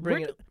 And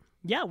bring We're it.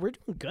 Yeah, we're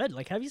doing good.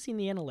 Like have you seen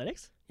the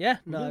analytics? Yeah.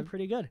 We're No. doing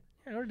pretty good.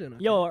 Yeah, we're doing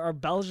okay. Yo, our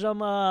Belgium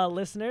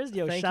listeners,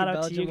 Thank shout you,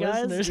 out to you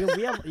Belgium guys.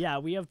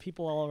 listeners. We have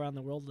people all around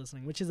the world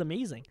listening, which is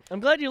amazing. I'm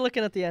glad you're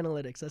looking at the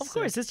analytics. That's Of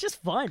course, sick. it's just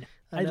fun.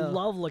 I know.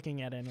 love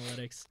looking at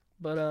analytics.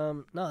 But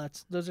no,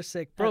 those are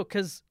sick, bro.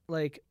 Because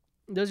like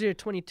those are your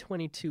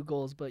 2022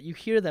 goals, but you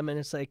hear them and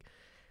it's like,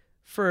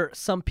 for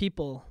some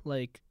people,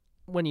 like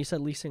when you said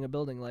leasing a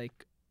building,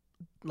 like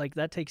like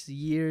that takes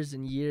years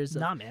and years.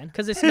 Nah, man.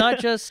 Because it's not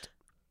just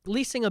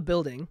leasing a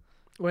building,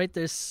 right?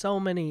 There's so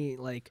many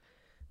like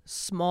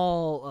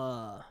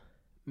small,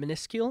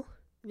 minuscule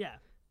Yeah.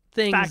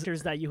 things.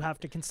 Factors that you have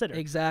to consider.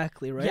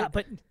 Exactly, right? Yeah,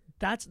 but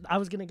I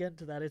was gonna get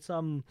to that. It's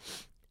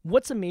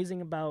what's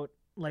amazing about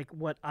like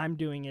what I'm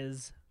doing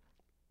is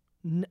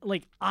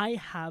like I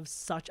have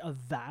such a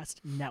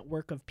vast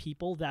network of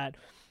people that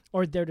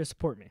are there to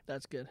support me.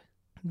 That's good.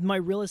 My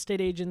real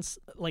estate agents,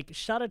 like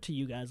shout out to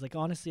you guys. Like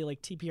honestly,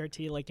 like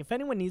TPRT, like if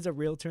anyone needs a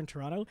realtor in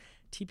Toronto,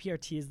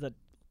 TPRT is the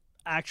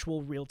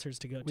actual realtors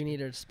to go to. We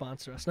need her to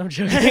sponsor us. No, I'm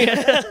joking.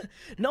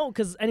 No,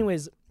 because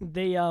anyways,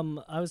 they I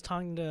was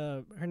talking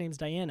to her name's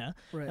Diana,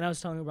 Right. and I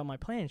was telling her about my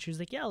plan. She was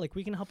like, "Yeah, like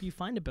we can help you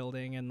find a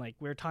building," and like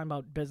we were talking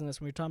about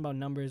business, we were talking about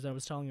numbers. I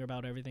was telling her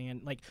about everything,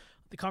 and like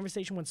the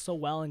conversation went so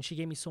well, and she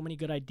gave me so many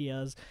good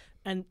ideas.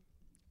 And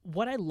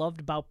what I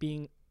loved about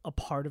being a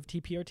part of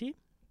TPRT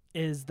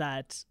is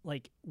that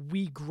like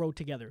we grow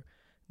together.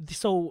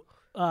 So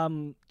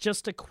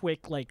just a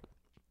quick like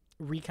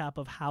recap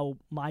of how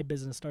my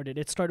business started.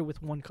 It started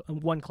with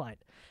one client,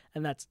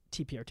 and that's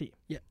TPRT.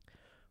 Yeah.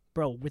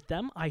 Bro, with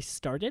them, I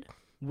started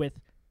with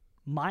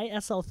my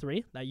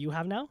SL3 that you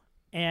have now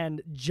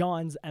and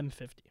John's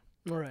M50.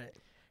 All right.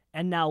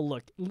 And now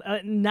look,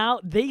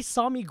 now they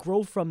saw me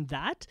grow from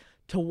that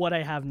to what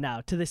I have now,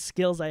 to the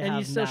skills I have now.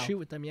 And you still shoot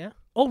with them, yeah?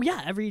 Oh,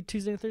 yeah, every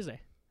Tuesday and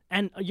Thursday.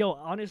 And, yo,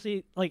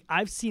 honestly, like,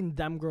 I've seen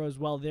them grow as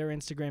well, their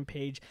Instagram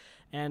page.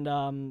 And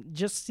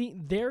just see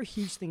their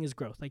huge thing is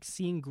growth, like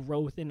seeing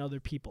growth in other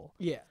people.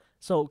 Yeah.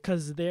 So,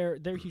 because their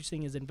huge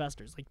thing is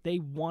investors. Like, they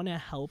want to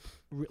help,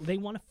 they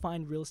want to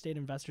find real estate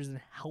investors and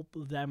help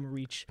them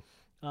reach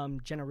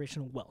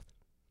generational wealth,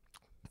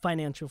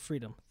 financial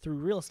freedom through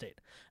real estate.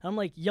 And I'm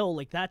like, yo,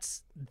 like,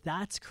 that's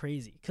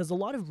crazy. Because a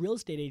lot of real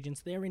estate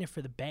agents, they're in it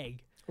for the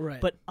bag.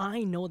 Right. But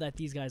I know that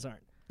these guys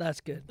aren't.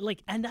 that's good.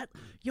 Like, and that,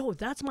 yo,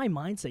 that's my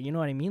mindset. You know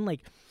what I mean?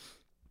 Like,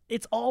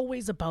 it's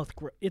always about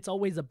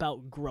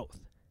growth.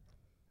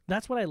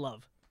 That's what I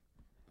love.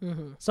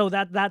 Mm-hmm. So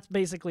that's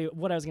basically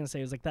what I was gonna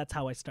say. Was like that's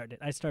how I started.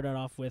 I started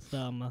off with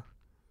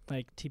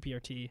like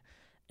TPRT,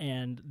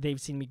 and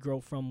they've seen me grow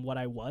from what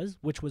I was,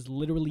 which was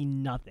literally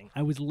nothing.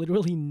 I was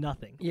literally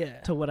nothing Yeah.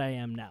 to what I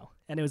am now,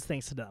 and it was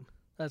thanks to them.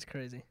 That's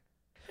crazy.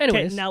 Okay,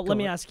 Anyways, now go let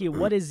me on. ask you,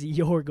 what is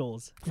your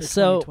goals for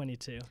So-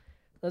 2022?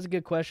 That's a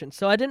good question.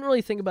 So I didn't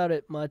really think about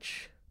it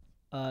much,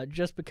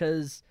 just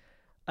because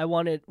I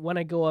wanted when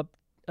I go up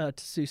to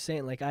Sault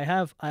Ste. Like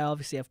I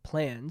obviously have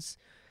plans,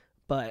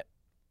 but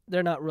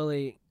they're not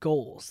really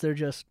goals. They're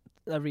just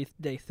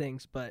everyday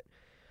things. But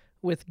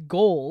with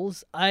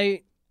goals,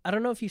 I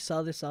don't know if you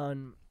saw this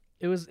on.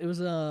 It was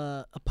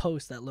a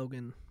post that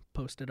Logan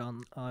posted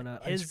on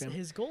Instagram.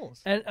 His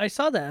goals. And I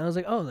saw that and I was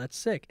like, oh, that's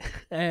sick.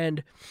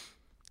 And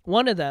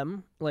one of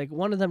them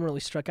really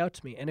struck out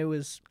to me, and it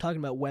was talking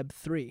about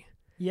Web3.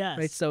 Yes.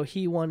 Right. So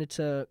he wanted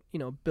to,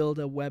 build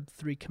a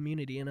Web3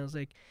 community, and I was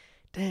like,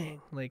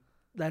 dang, like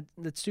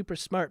that's super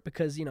smart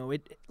because,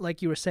 it,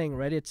 like you were saying,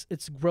 right?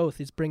 It's growth.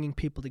 It's bringing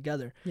people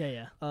together.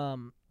 Yeah.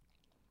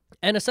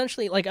 And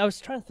essentially, like I was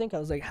trying to think, I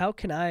was like, how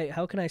can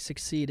I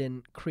succeed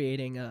in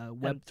creating a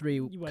Web3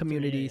 Web3,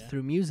 community yeah.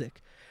 through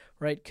music,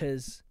 right?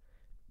 Because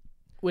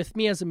with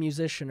me as a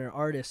musician or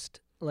artist,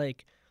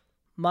 like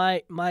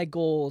my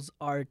goals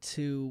are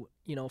to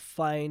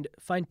find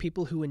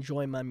people who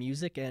enjoy my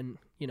music and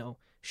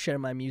share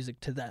my music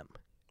to them.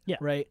 Yeah.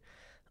 Right.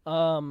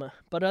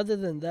 But other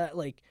than that,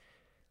 like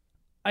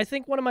I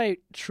think one of my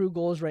true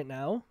goals right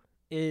now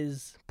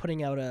is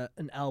putting out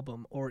an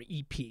album or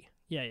EP.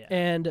 Yeah.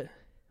 And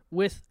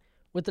with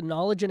the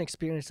knowledge and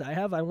experience I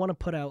have, I want to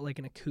put out like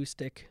an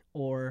acoustic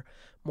or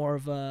more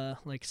of a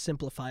like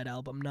simplified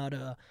album, not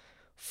a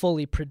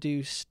fully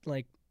produced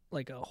like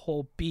a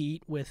whole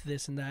beat with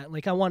this and that.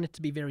 Like I want it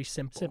to be very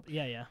simple.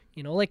 Yeah.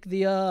 Like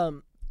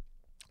the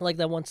like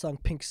that one song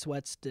Pink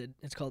Sweats did.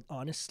 It's called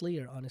Honestly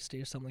or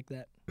Honesty or something like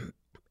that.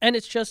 And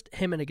it's just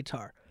him and a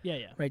guitar. Yeah.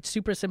 Right?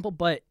 Super simple,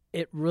 but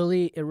it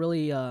really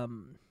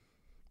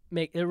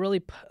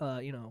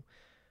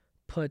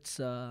puts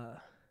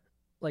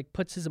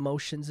his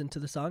emotions into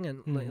the song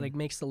and like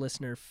makes the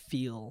listener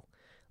feel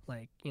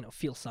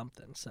feel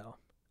something. So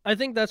I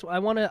think that's what I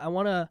want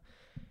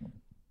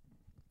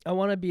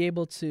to be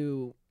able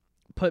to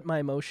put my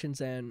emotions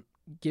and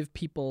give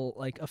people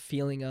like a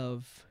feeling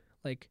of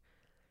like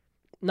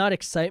not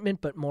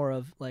excitement but more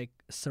of like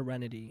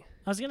serenity.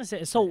 I was gonna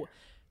say, so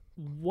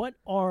what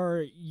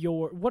are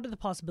the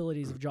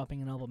possibilities of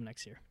dropping an album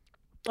next year?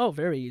 Oh,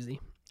 very easy.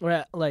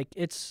 Right, like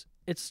it's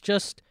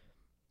just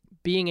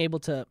being able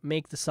to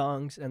make the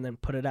songs and then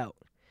put it out.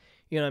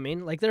 You know what I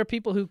mean? Like there are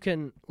people who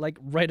can like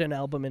write an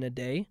album in a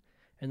day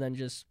and then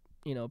just,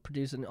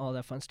 produce and all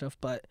that fun stuff,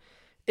 but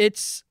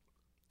it's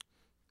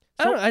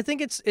I don't know, I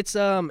think it's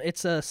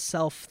a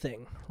self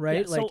thing,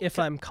 right? Yeah, like so if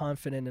I'm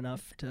confident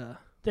enough to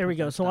There we put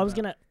go. my So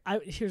stuff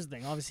out. here's the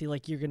thing. Obviously,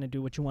 like you're gonna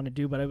do what you want to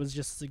do, but it was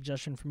just a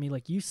suggestion for me.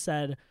 Like you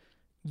said,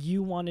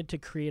 you wanted to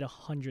create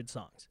 100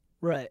 songs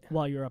Right.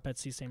 while you're up at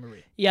Sault Ste.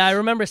 Marie. Yeah, I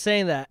remember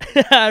saying that.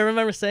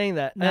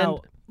 Now,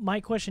 And my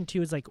question to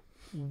you is like,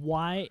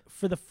 why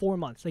for the 4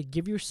 months, like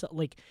give yourself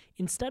like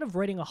instead of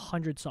writing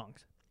 100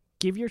 songs,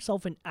 give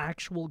yourself an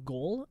actual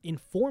goal in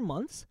 4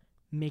 months,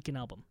 make an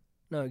album.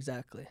 No,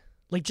 exactly.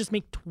 Like just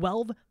make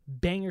 12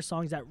 banger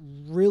songs that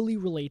really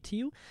relate to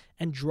you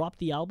and drop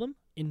the album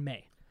in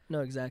May.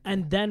 No, exactly.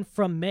 And then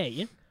from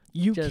May,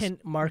 you just can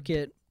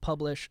market,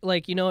 publish.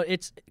 Like, you know,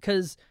 it's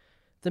because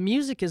the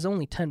music is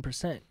only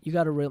 10%. You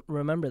got to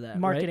remember that.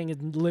 marketing right?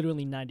 is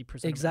literally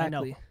 90%.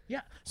 Exactly.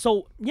 Yeah.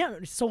 So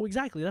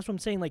exactly. That's what I'm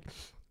saying. Like,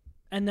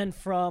 and then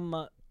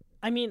from,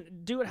 I mean,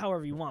 do it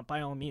however you want by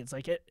all means.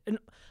 Like it, and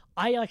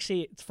I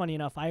actually, it's funny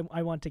enough. I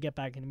want to get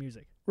back into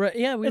music. Right.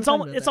 Yeah. It's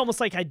almost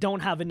like I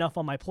don't have enough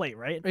on my plate,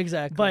 right?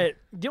 Exactly. But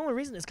the only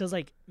reason is because,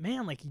 like,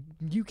 man, like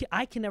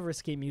I can never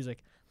escape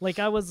music. Like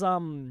I was,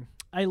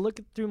 I look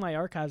through my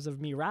archives of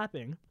me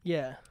rapping.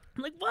 yeah.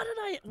 I'm like, why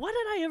did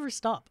I ever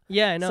stop?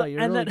 Yeah, I know. So- You're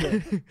and really then-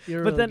 good.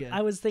 You're But really then good.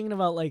 I was thinking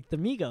about like the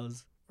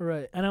Migos,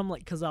 right. and I'm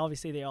like, because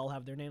obviously they all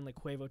have their name, like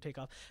Quavo,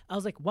 Takeoff. I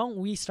was like, why don't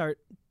we start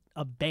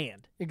a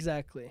band?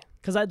 Exactly.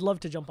 Because I'd love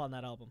to jump on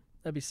that album.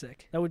 That'd be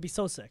sick. That would be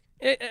so sick.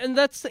 And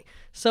that's the,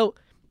 so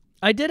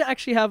I did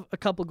actually have a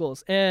couple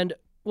goals, and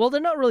well,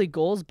 they're not really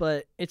goals,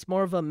 but it's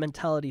more of a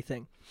mentality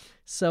thing.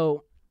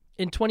 So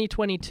in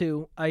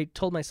 2022, I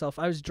told myself,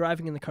 I was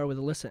driving in the car with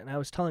Alyssa, and I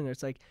was telling her,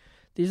 it's like,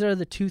 these are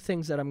the two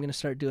things that I'm going to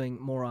start doing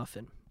more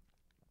often,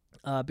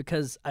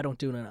 because I don't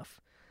do it enough.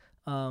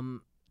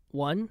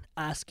 One,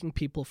 asking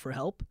people for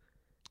help.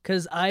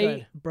 Because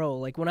bro,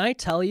 like when I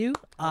tell you,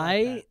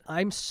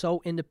 I'm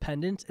so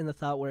independent in the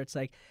thought where it's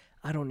like,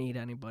 I don't need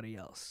anybody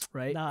else,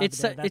 right? Nah,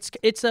 it's but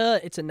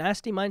a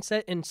nasty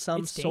mindset in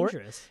some It's sort.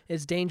 dangerous.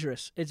 It's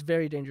dangerous. It's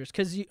very dangerous.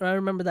 Because I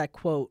remember that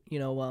quote, you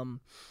know,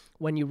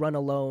 when you run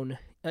alone,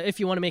 if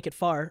you want to make it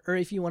far, or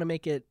if you want to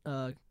make it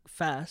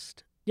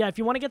fast. Yeah, if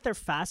you want to get there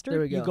faster, There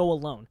we you go. go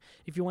alone.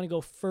 If you want to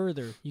go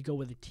further, you go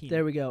with a team.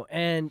 There we go.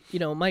 And, you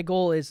know, my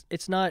goal is,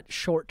 it's not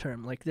short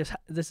term. Like this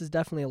is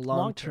definitely a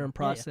long-term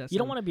process. Yeah, yeah. You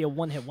don't And want to be a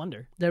one-hit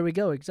wonder. there we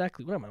go.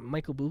 Exactly. What am I,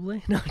 Michael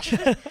Bublé? No,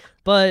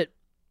 but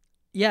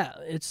yeah,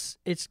 it's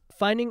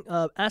finding,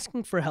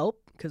 asking for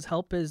help, because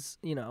help is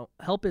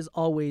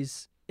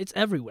always, it's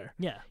everywhere.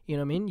 Yeah, You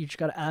know what I mean? You just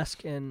got to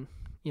ask, and,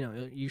 you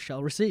know, you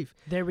shall receive.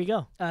 there we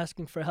go.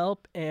 Asking for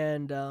help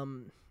and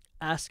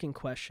asking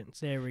questions.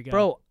 There we go.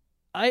 Bro,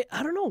 I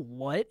don't know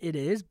what it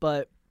is,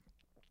 but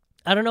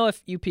I don't know if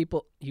you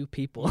people,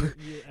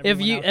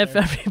 if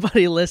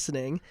everybody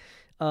listening,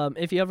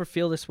 if you ever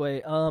feel this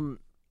way,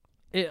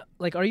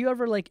 like, are you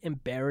ever like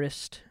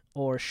embarrassed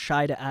or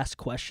shy to ask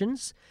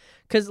questions?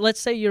 Because let's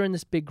say you're in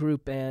this big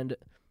group and,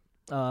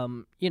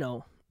 you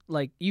know,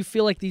 like you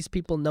feel like these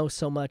people know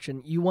so much,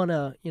 and you want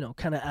to, you know,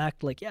 kind of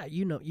act like, yeah,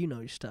 you know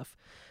your stuff.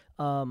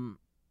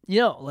 You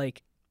know,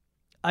 like,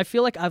 I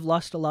feel like I've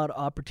lost a lot of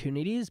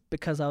opportunities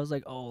because I was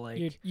like, oh,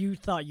 like, you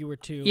thought you were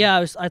too.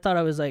 yeah, I thought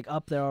I was like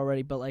up there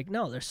already, but like,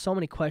 no, there's so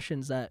many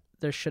questions that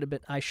I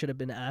should have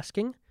been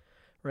asking,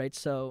 right?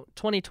 So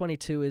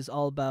 2022 is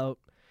all about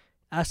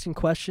asking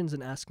questions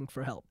and asking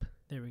for help,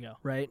 There we go.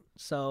 right?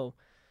 So,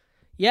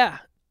 yeah,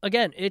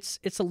 again, it's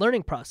a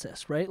learning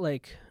process, right?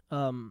 Like,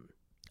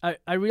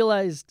 I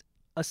realized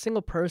a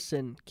single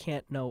person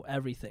can't know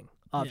everything,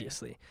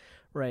 obviously,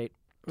 right?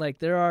 Like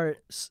there are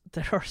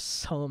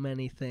so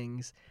many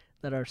things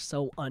that are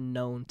so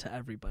unknown to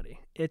everybody.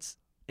 It's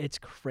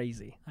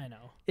crazy. I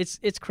know.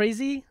 It's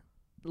crazy.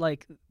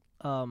 Like,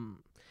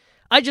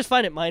 I just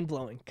find it mind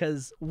blowing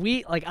because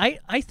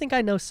I think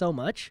I know so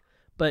much,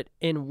 but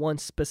in one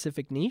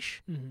specific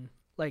niche, Mm-hmm.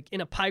 like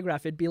in a pie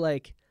graph, it'd be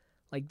like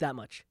that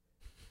much,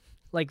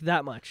 like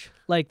that much.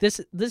 Like this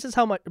is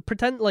how much.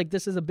 Pretend like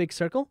this is a big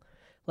circle.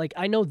 Like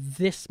I know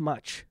this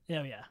much.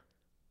 Yeah, yeah.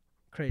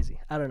 Crazy.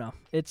 I don't know.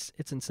 It's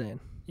insane.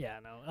 Yeah,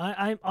 no.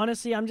 I'm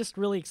honestly, I'm just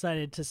really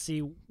excited to see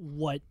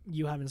what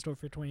you have in store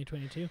for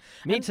 2022.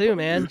 Me And- too,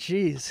 man.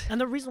 Jeez.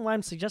 And the reason why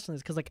I'm suggesting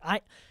this because, like,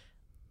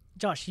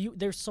 Josh,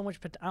 there's so much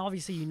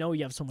obviously, you know,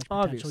 you have so much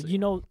potential. Obviously. You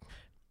know,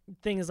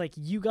 thing is like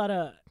you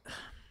gotta.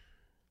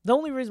 The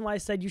only reason why I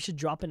said you should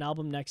drop an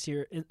album next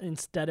year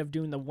instead of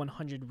doing the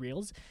 100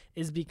 reels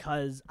is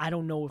because I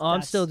don't know if I'm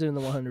that's- still doing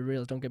the 100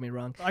 reels. Don't get me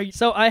wrong. Are you?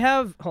 So I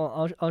have. Hold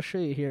on, I'll show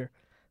you here,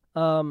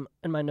 in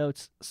my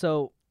notes.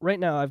 So right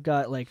now I've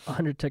got like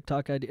 100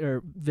 TikTok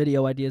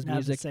video ideas, Have the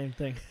music, same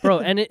thing, bro,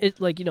 and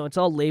it like, you know, it's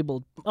all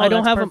labeled. Oh, I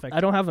don't that's have perfect. them.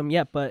 I don't have them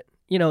yet, but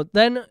you know,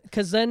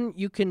 because then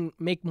you can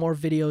make more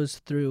videos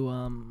through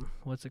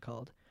what's it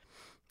called,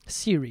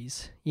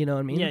 series. You know what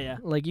I mean? Yeah, yeah.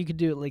 Like you could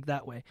do it like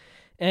that way,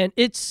 and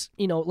it's,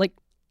 you know, like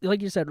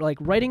you said, like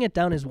writing it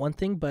down is one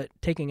thing, but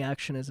taking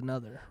action is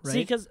another, right? See,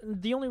 because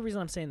the only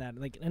reason I'm saying that,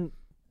 like, and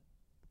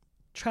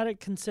try to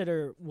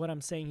consider what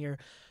I'm saying here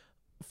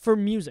for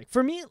music.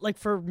 For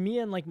me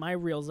and like my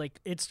reels, like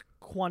it's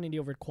quantity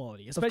over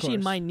quality, especially in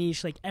course. my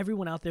niche. Like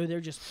everyone out there, they're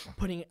just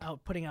putting out.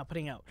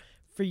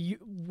 For you,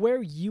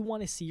 where you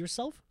want to see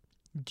yourself,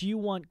 do you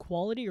want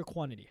quality or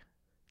quantity?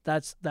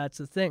 That's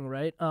the thing,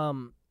 right?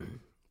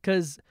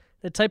 Because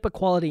the type of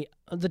quality,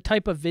 the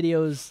type of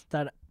videos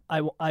that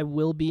I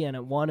will be and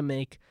I want to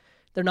make,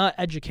 they're not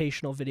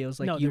educational videos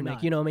like No, you they're make.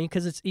 not. You know what I mean?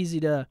 Because it's easy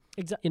to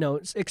Exactly.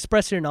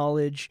 express your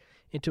knowledge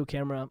into a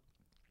camera.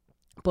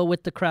 But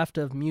with the craft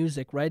of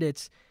music, right?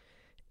 It's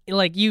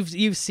like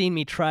you've seen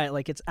me try it.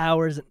 Like it's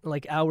hours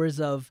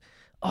of,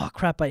 oh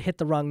crap, I hit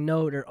the wrong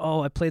note, or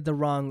oh I played the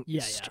wrong.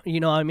 Yeah. You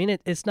know what I mean?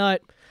 It's not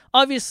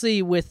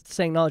obviously with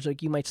saying knowledge,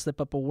 like you might slip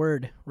up a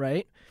word,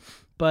 right?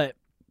 But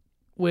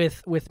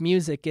with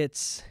music,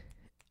 it's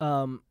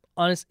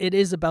honest. It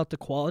is about the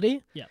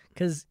quality. Yeah.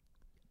 Because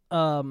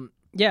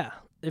yeah.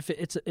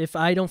 If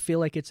I don't feel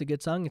like it's a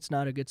good song, it's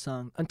not a good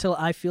song. Until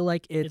I feel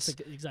like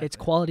it's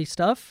quality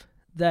stuff,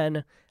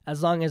 then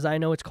as long as I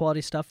know it's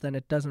quality stuff, then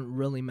it doesn't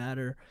really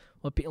matter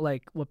what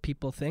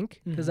people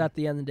think. Because Mhm. at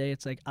the end of the day,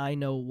 it's like I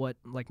know what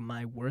like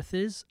my worth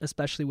is,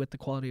 especially with the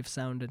quality of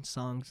sound and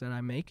songs that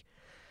I make.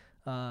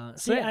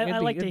 See, I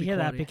like to hear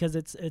that because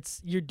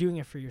it's you're doing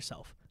it for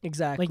yourself.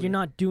 exactly Like you're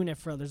not doing it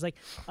for others. Like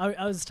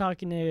I was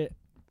talking to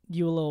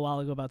you a little while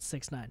ago about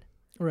 6ix9ine.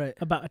 right.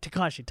 About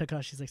Takashi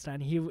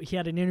 6ix9ine. He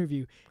had an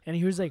interview and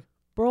he was like,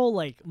 "Bro,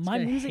 like my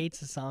This guy music hates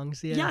the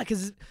songs. yeah,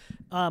 because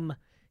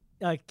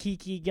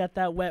Kiki, get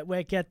that wet,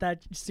 get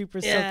that super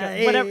Yeah,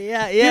 soaker, whatever.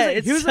 yeah.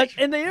 He was like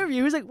in the interview,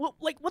 he was like,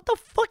 what the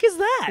fuck is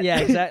that? yeah,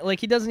 exactly.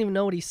 Like he doesn't even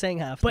know what he's saying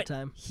half But the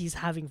time. he's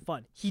having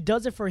fun. He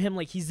does it for him.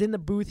 Like he's in the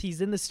booth,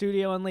 he's in the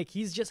studio, and like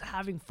he's just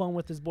having fun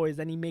with his boys.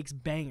 And he makes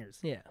bangers.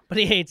 Yeah, but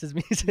he hates his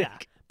music. Yeah.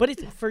 But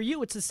it's for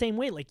you. It's the same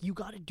way. Like you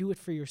got to do it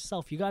for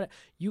yourself. You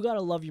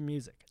gotta love your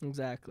music,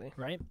 Exactly.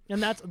 right?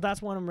 And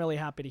that's what I'm really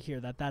happy to hear.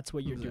 That's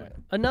what you're doing.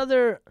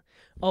 Another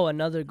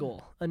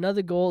goal.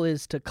 Another goal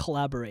is to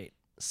collaborate.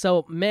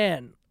 So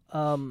man,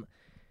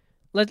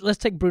 let's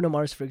take Bruno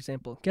Mars for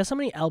example. Guess how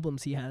many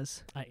albums he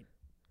has?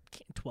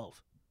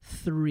 12.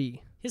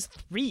 3. His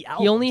 3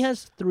 albums. He only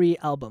has 3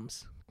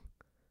 albums.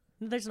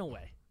 There's no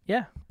way.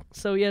 Yeah.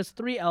 So he has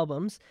 3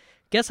 albums.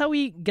 Guess how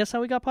he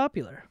got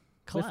popular?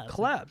 With Collabs.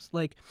 collabs.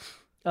 Like,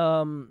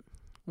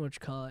 what'd you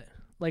call it?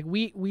 Like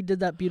we did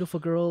that Beautiful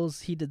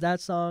Girls. He did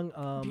that song.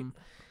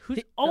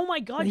 Oh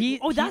my God!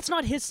 That's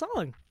not his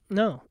song.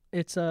 No,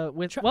 it's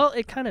with well,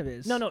 it kind of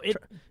is. No, it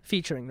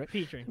featuring, right?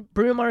 featuring.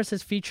 Bruno Mars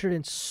has featured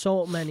in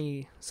so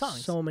many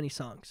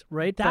songs,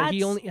 right? But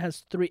he only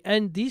has 3,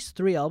 and these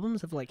 3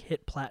 albums have like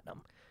hit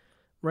platinum,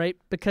 right?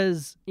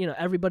 Because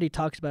everybody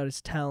talks about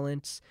his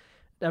talents.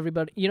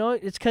 Everybody,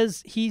 it's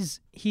because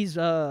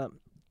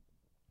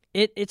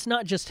it's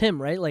not just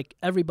him, right? Like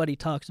everybody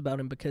talks about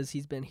him because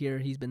he's been here,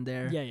 he's been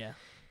there.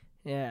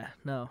 Yeah.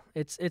 No,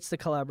 it's the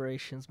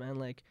collaborations, man.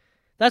 Like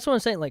that's what I'm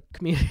saying. Like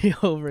community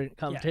over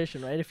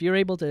competition, right? If you're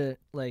able to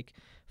like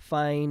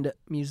find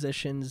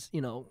musicians,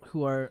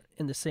 who are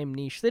in the same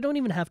niche, they don't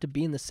even have to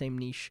be in the same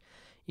niche.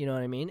 You know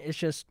what I mean? It's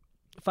just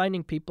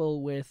finding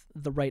people with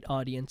the right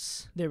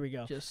audience. There we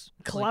go. Just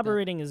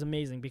collaborating is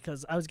amazing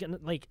because I was gonna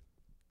like.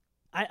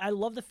 I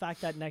love the fact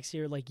that next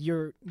year, like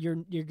you're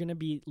gonna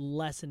be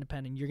less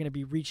independent. You're gonna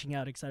be reaching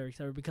out, et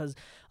cetera, because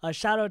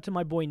shout out to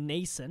my boy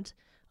Nascent.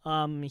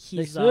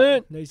 He's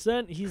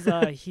Nascent.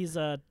 He's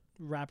a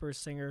rapper,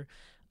 singer,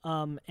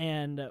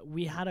 and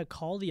we had a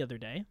call the other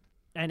day,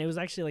 and it was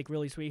actually like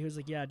really sweet. He was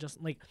like, "Yeah, just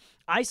like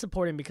I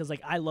support him because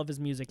like I love his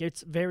music.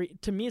 It's very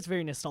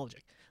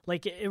nostalgic.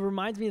 Like it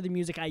reminds me of the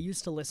music I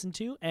used to listen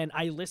to, and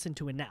I listen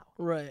to it now.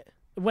 Right.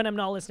 When I'm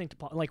not listening to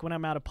like when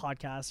I'm at a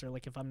podcast or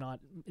like if I'm not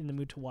in the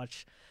mood to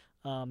watch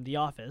The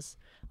Office,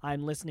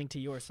 I'm listening to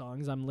your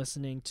songs. I'm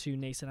listening to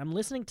Nascent. I'm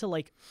listening to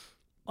like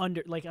I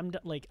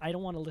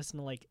don't want to listen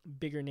to like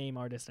bigger name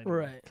artists anymore,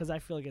 right? Because I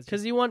feel like it's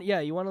because you want to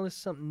listen to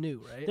something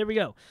new, right? There we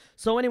go.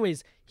 So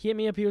anyways, he hit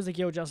me up. He was like,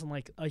 "Yo, Justin,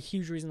 like a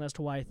huge reason as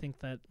to why I think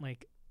that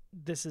like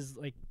this is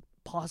like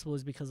possible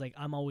is because like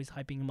I'm always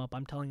hyping him up.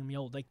 I'm telling him,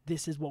 yo, like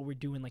this is what we're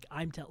doing. Like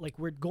like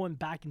we're going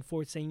back and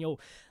forth saying, yo,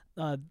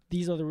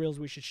 these are the reels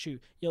we should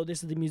shoot. Yo,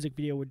 this is the music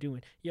video we're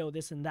doing. Yo,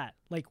 this and that.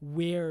 Like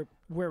we're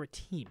a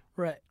team,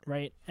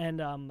 right?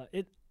 And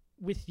it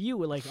with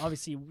you, like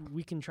obviously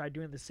we can try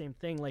doing the same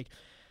thing. Like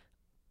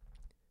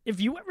if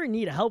you ever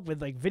need help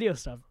with like video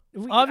stuff,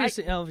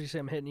 obviously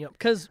I'm hitting you up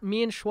because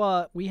me and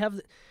Schwa, we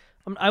have.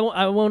 I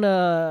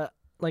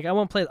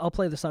won't play. I'll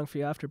play the song for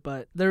you after,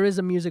 but there is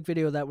a music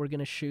video that we're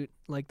gonna shoot,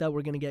 like that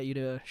we're gonna get you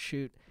to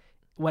shoot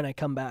when I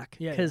come back.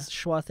 Because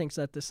Schwa thinks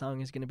that this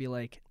song is gonna be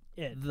like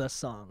the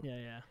song.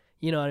 Yeah.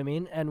 You know what I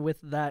mean? And with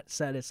that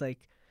said, it's like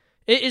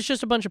it's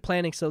just a bunch of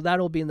planning. So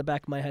that'll be in the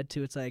back of my head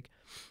too. It's like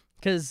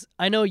because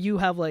I know you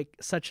have like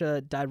such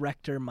a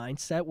director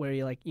mindset where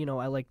you're like,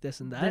 I like this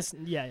and that.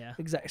 Yeah.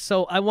 Exactly.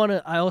 So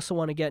I also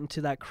want to get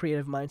into that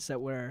creative mindset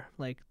where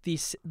like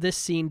this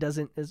scene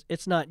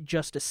it's not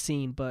just a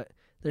scene, but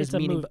there's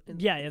meaning.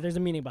 There's a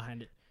meaning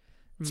behind it.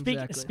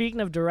 Exactly.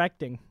 Speaking of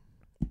directing,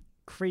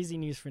 crazy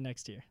news for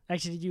next year.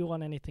 Actually, do you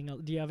want anything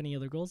else? Do you have any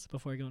other goals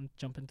before I go and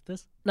jump into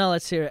this? No,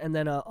 let's hear it, and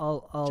then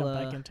I'll jump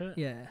back into it.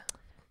 Yeah.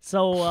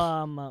 So,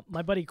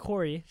 my buddy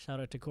Corey, shout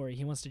out to Corey.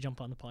 He wants to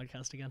jump on the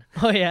podcast again.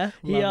 Oh yeah.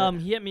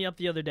 He hit me up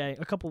the other day,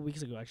 a couple of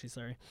weeks ago actually.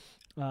 Sorry.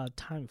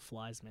 Time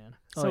flies, man.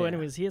 So,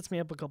 anyways, he hits me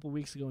up a couple of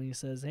weeks ago and he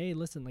says, "Hey,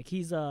 listen, like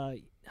he's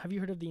have you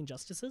heard of The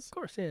Injustices?" Of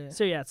course, yeah.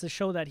 So yeah, it's a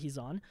show that he's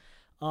on.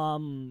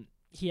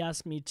 he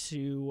asked me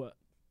to,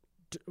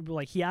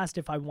 he asked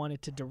if I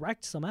wanted to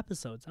direct some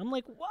episodes. I'm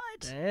like, what?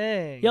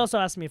 Dang. He also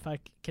asked me if I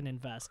can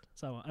invest.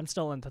 So I'm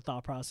still in the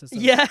thought process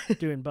of Yeah.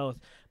 doing both.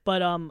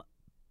 But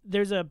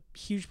there's a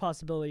huge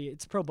possibility.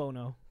 It's pro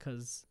bono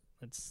because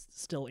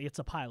it's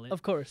a pilot.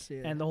 Of course.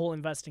 Yeah. And the whole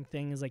investing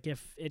thing is like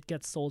if it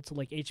gets sold to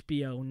like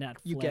HBO, Netflix,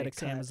 You get a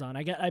cut. Amazon,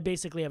 I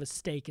basically have a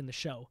stake in the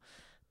show.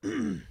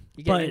 You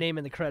get but- your name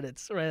in the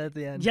credits right at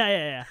the end.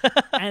 Yeah.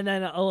 And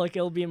then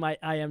it'll be in my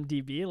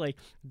IMDb, like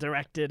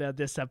directed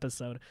this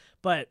episode.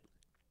 But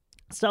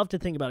still have to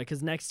think about it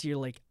because next year,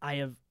 like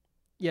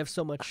You have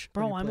so much. on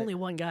bro, your I'm plate. only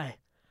one guy.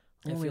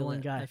 I Only feel one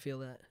that. guy. I feel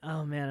that.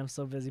 Oh man, I'm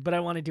so busy, but I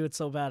want to do it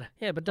so bad.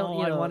 Yeah, but don't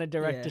you I know? want to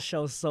direct yeah. a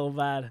show so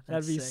bad.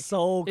 That's That'd be sick.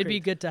 so. It'd be crazy.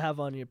 good to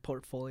have on your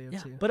portfolio Yeah,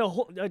 too. but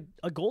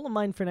a goal of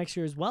mine for next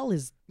year as well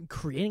is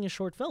creating a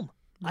short film.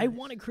 I Nice.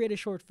 want to create a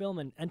short film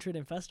and enter it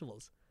in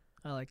festivals.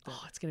 I like that.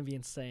 Oh, it's gonna be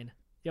insane.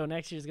 Yo,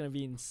 next year's gonna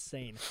be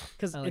insane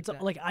because I like it's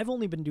that. like I've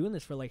only been doing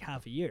this for like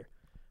half a year.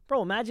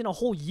 Bro, imagine a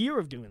whole year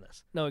of doing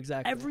this. No,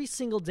 exactly. Every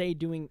single day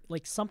doing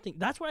like something.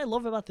 That's what I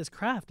love about this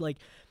craft. Like,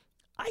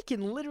 I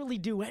can literally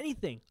do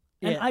anything,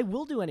 and Yeah. I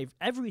will do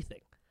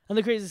everything. And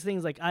the craziest thing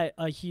is like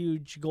a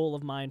huge goal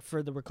of mine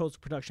for the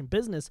Ricosta production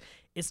business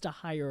is to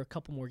hire a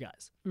couple more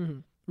guys.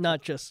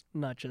 Not just.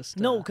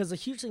 No, because the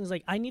huge thing is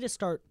like I need to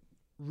start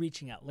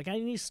reaching out. Like I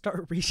need to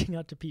start reaching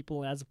out to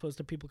people as opposed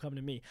to people coming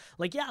to me.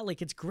 Like yeah,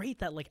 like it's great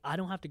that like I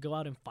don't have to go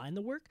out and find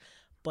the work,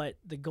 but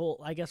the goal,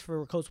 I guess,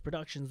 for Ricosta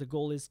Productions, the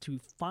goal is to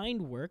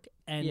find work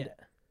and Yeah.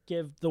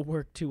 give the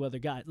work to other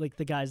guys, like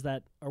the guys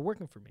that are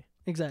working for me.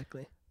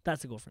 Exactly.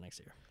 That's the goal for next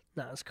year.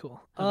 No, that's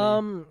cool. How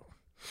about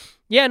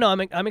Yeah, no,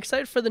 I'm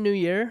excited for the new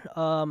year.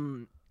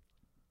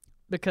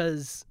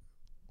 Because,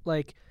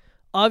 like,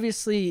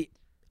 obviously,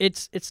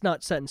 it's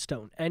not set in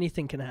stone.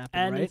 Anything can happen,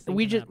 Anything right?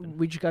 We can just happen.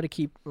 we just got to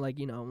keep like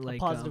like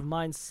Positive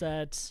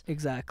mindset,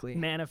 Exactly.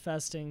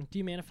 manifesting. Do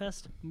you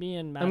manifest? Me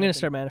and Matt I'm have gonna been-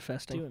 start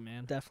manifesting. Do it,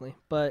 man. Definitely,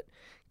 but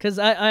because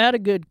I had a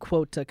good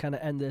quote to kind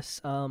of end this.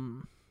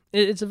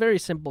 It's a very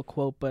simple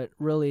quote, but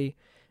really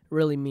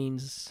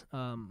means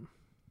a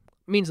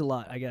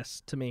lot, I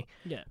guess, to me.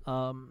 Yeah.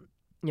 A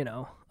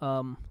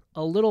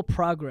little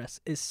progress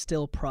is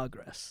still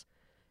progress,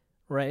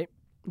 right?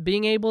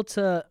 Being able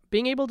to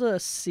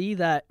see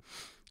that,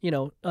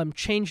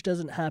 change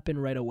doesn't happen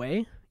right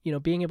away.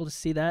 Being able to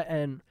see that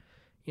and,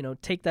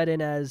 take that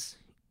in as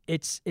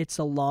it's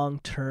a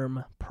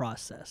long-term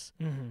process,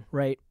 Mm-hmm.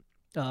 right?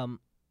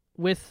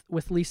 With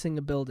leasing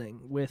a building,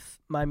 with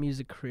my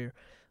music career,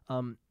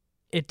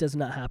 it does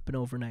not happen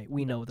overnight.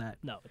 We know that.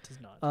 No, it does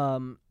not.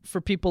 For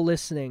people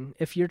listening,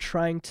 if you're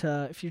trying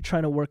to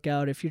work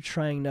out, if you're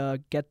trying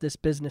to get this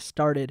business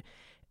started,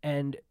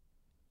 and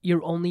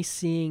you're only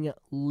seeing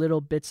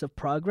little bits of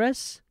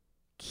progress,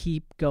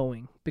 keep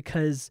going,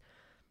 because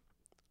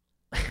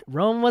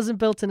Rome wasn't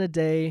built in a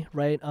day,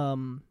 right?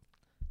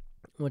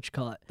 What you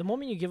call it? The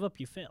moment you give up,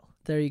 you fail.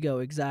 There you go.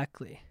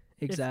 Exactly.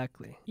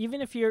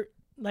 Even if you're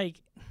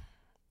like,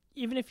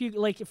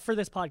 for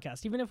this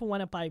podcast, even if it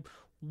went up by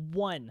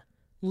one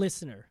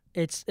listener,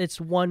 It's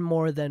one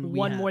more than we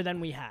had. than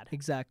we had.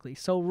 Exactly.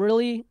 So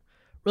really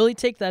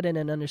take that in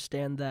and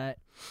understand that,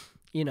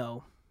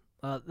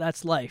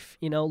 that's life.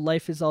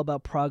 Life is all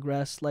about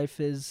progress. Life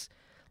is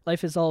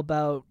all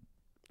about,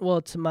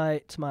 well, to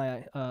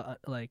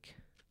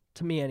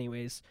me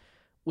anyways,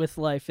 with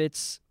life,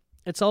 it's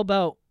all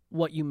about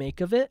what you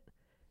make of it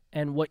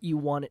and what you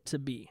want it to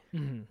be,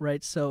 Mm-hmm.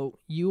 right? So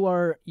you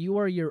are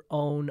your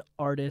own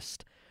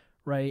artist,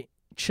 right?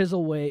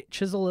 Chisel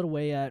it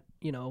away at,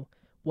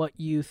 what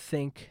you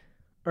think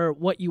or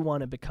what you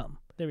want to become,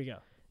 There we go.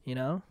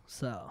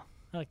 So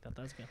I like that.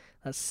 That's good.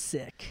 that's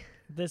sick.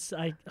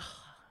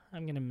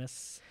 I'm gonna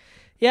miss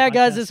Yeah,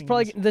 guys,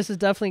 Podcasting this is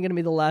definitely gonna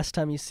be the last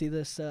time you see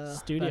this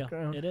studio.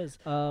 background. It is.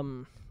 Yeah.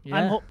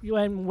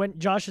 And when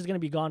Josh is gonna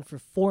be gone for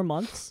 4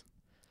 months,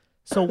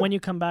 so when you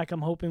come back,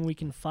 I'm hoping we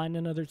can find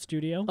another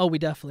studio. Oh, we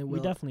definitely will. We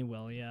definitely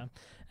will, yeah.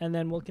 And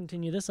then we'll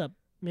continue this up.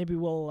 Maybe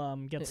we'll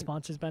get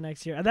sponsors by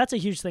next year. That's a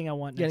huge thing I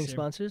want Getting next year.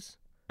 sponsors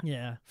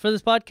Yeah. for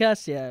this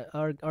podcast. Yeah,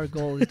 our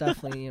goal is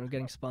definitely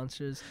getting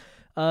sponsors.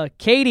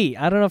 Katie,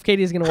 I don't know if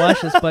Katie's gonna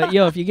watch this, but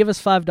if you give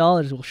us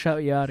 $5, we'll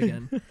shout you out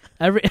again.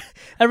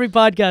 Every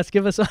podcast,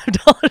 give us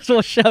 $5,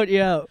 we'll shout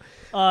you out.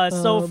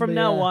 So from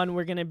now yeah. on,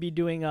 we're gonna be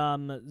doing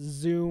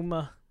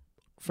Zoom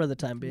For the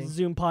time being.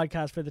 Zoom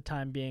podcast for the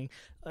time being.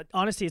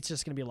 Honestly, it's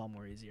just gonna be a lot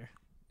more easier.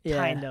 Yeah.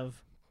 Kind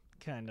of.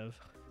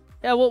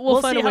 Yeah,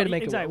 we'll find see a way how- to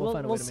make exactly. it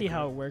work. We'll see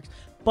how it works.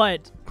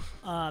 But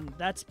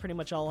that's pretty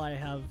much all I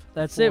have.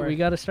 That's it. for- We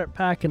got to start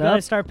packing Gotta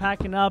up. start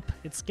packing up.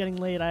 It's getting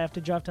late. I have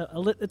to drive to.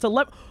 It's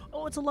 11.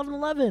 Oh, it's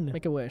 11:11.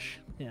 Make a wish.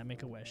 Yeah,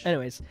 make a wish.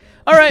 Anyways,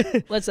 all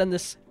right, let's end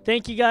this.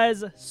 Thank you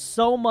guys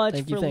so much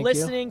Thank you, for thank you.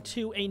 listening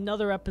to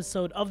another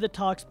episode of the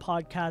Talks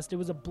podcast. It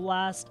was a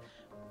blast.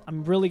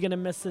 I'm really gonna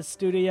miss this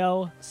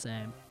studio.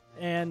 Same.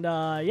 And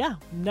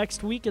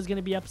next week is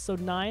gonna be episode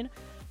 9.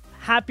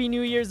 Happy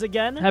New Year's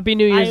again. Happy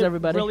New Year's, I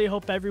everybody. really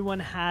hope everyone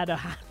had a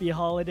happy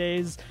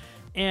holidays.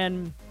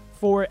 And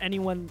for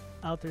anyone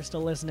out there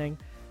still listening,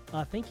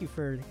 thank you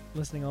for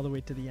listening all the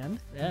way to the end.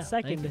 Yeah, And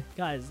thank second, you.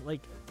 guys,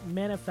 like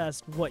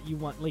manifest what you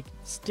want. Like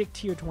stick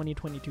to your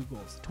 2022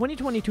 goals.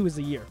 2022 is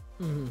the year.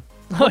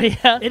 Oh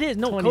yeah, It is.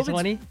 No,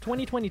 2020?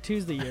 2022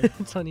 is the year.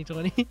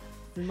 2020.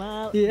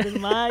 my, Yeah.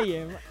 my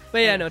year. But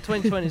yeah, no,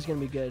 2020 is gonna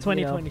be good.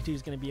 2022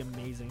 is going to be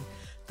amazing.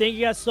 Thank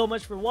you guys so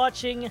much for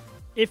watching.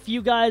 If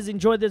you guys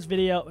enjoyed this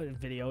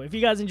if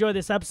you guys enjoyed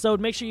this episode,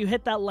 make sure you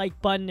hit that like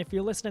button. If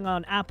you're listening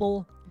on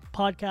Apple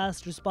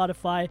Podcast or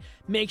Spotify,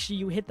 make sure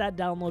you hit that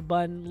download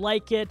button,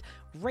 like it,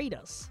 rate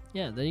us.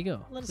 Yeah, there you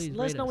go. Let us Please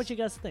let us rate know what you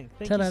guys think.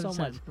 Thank 10 you out so of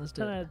 10. much. Let's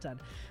do 10 it. out of 10.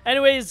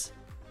 Anyways,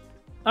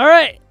 All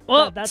right.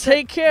 Well, that's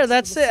take it. care.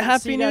 That's We'll it. see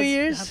Happy you New guys-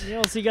 Year's. Happy New Year.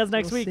 We'll see you guys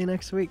next We'll week. See you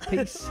next week.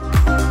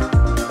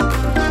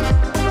 Peace.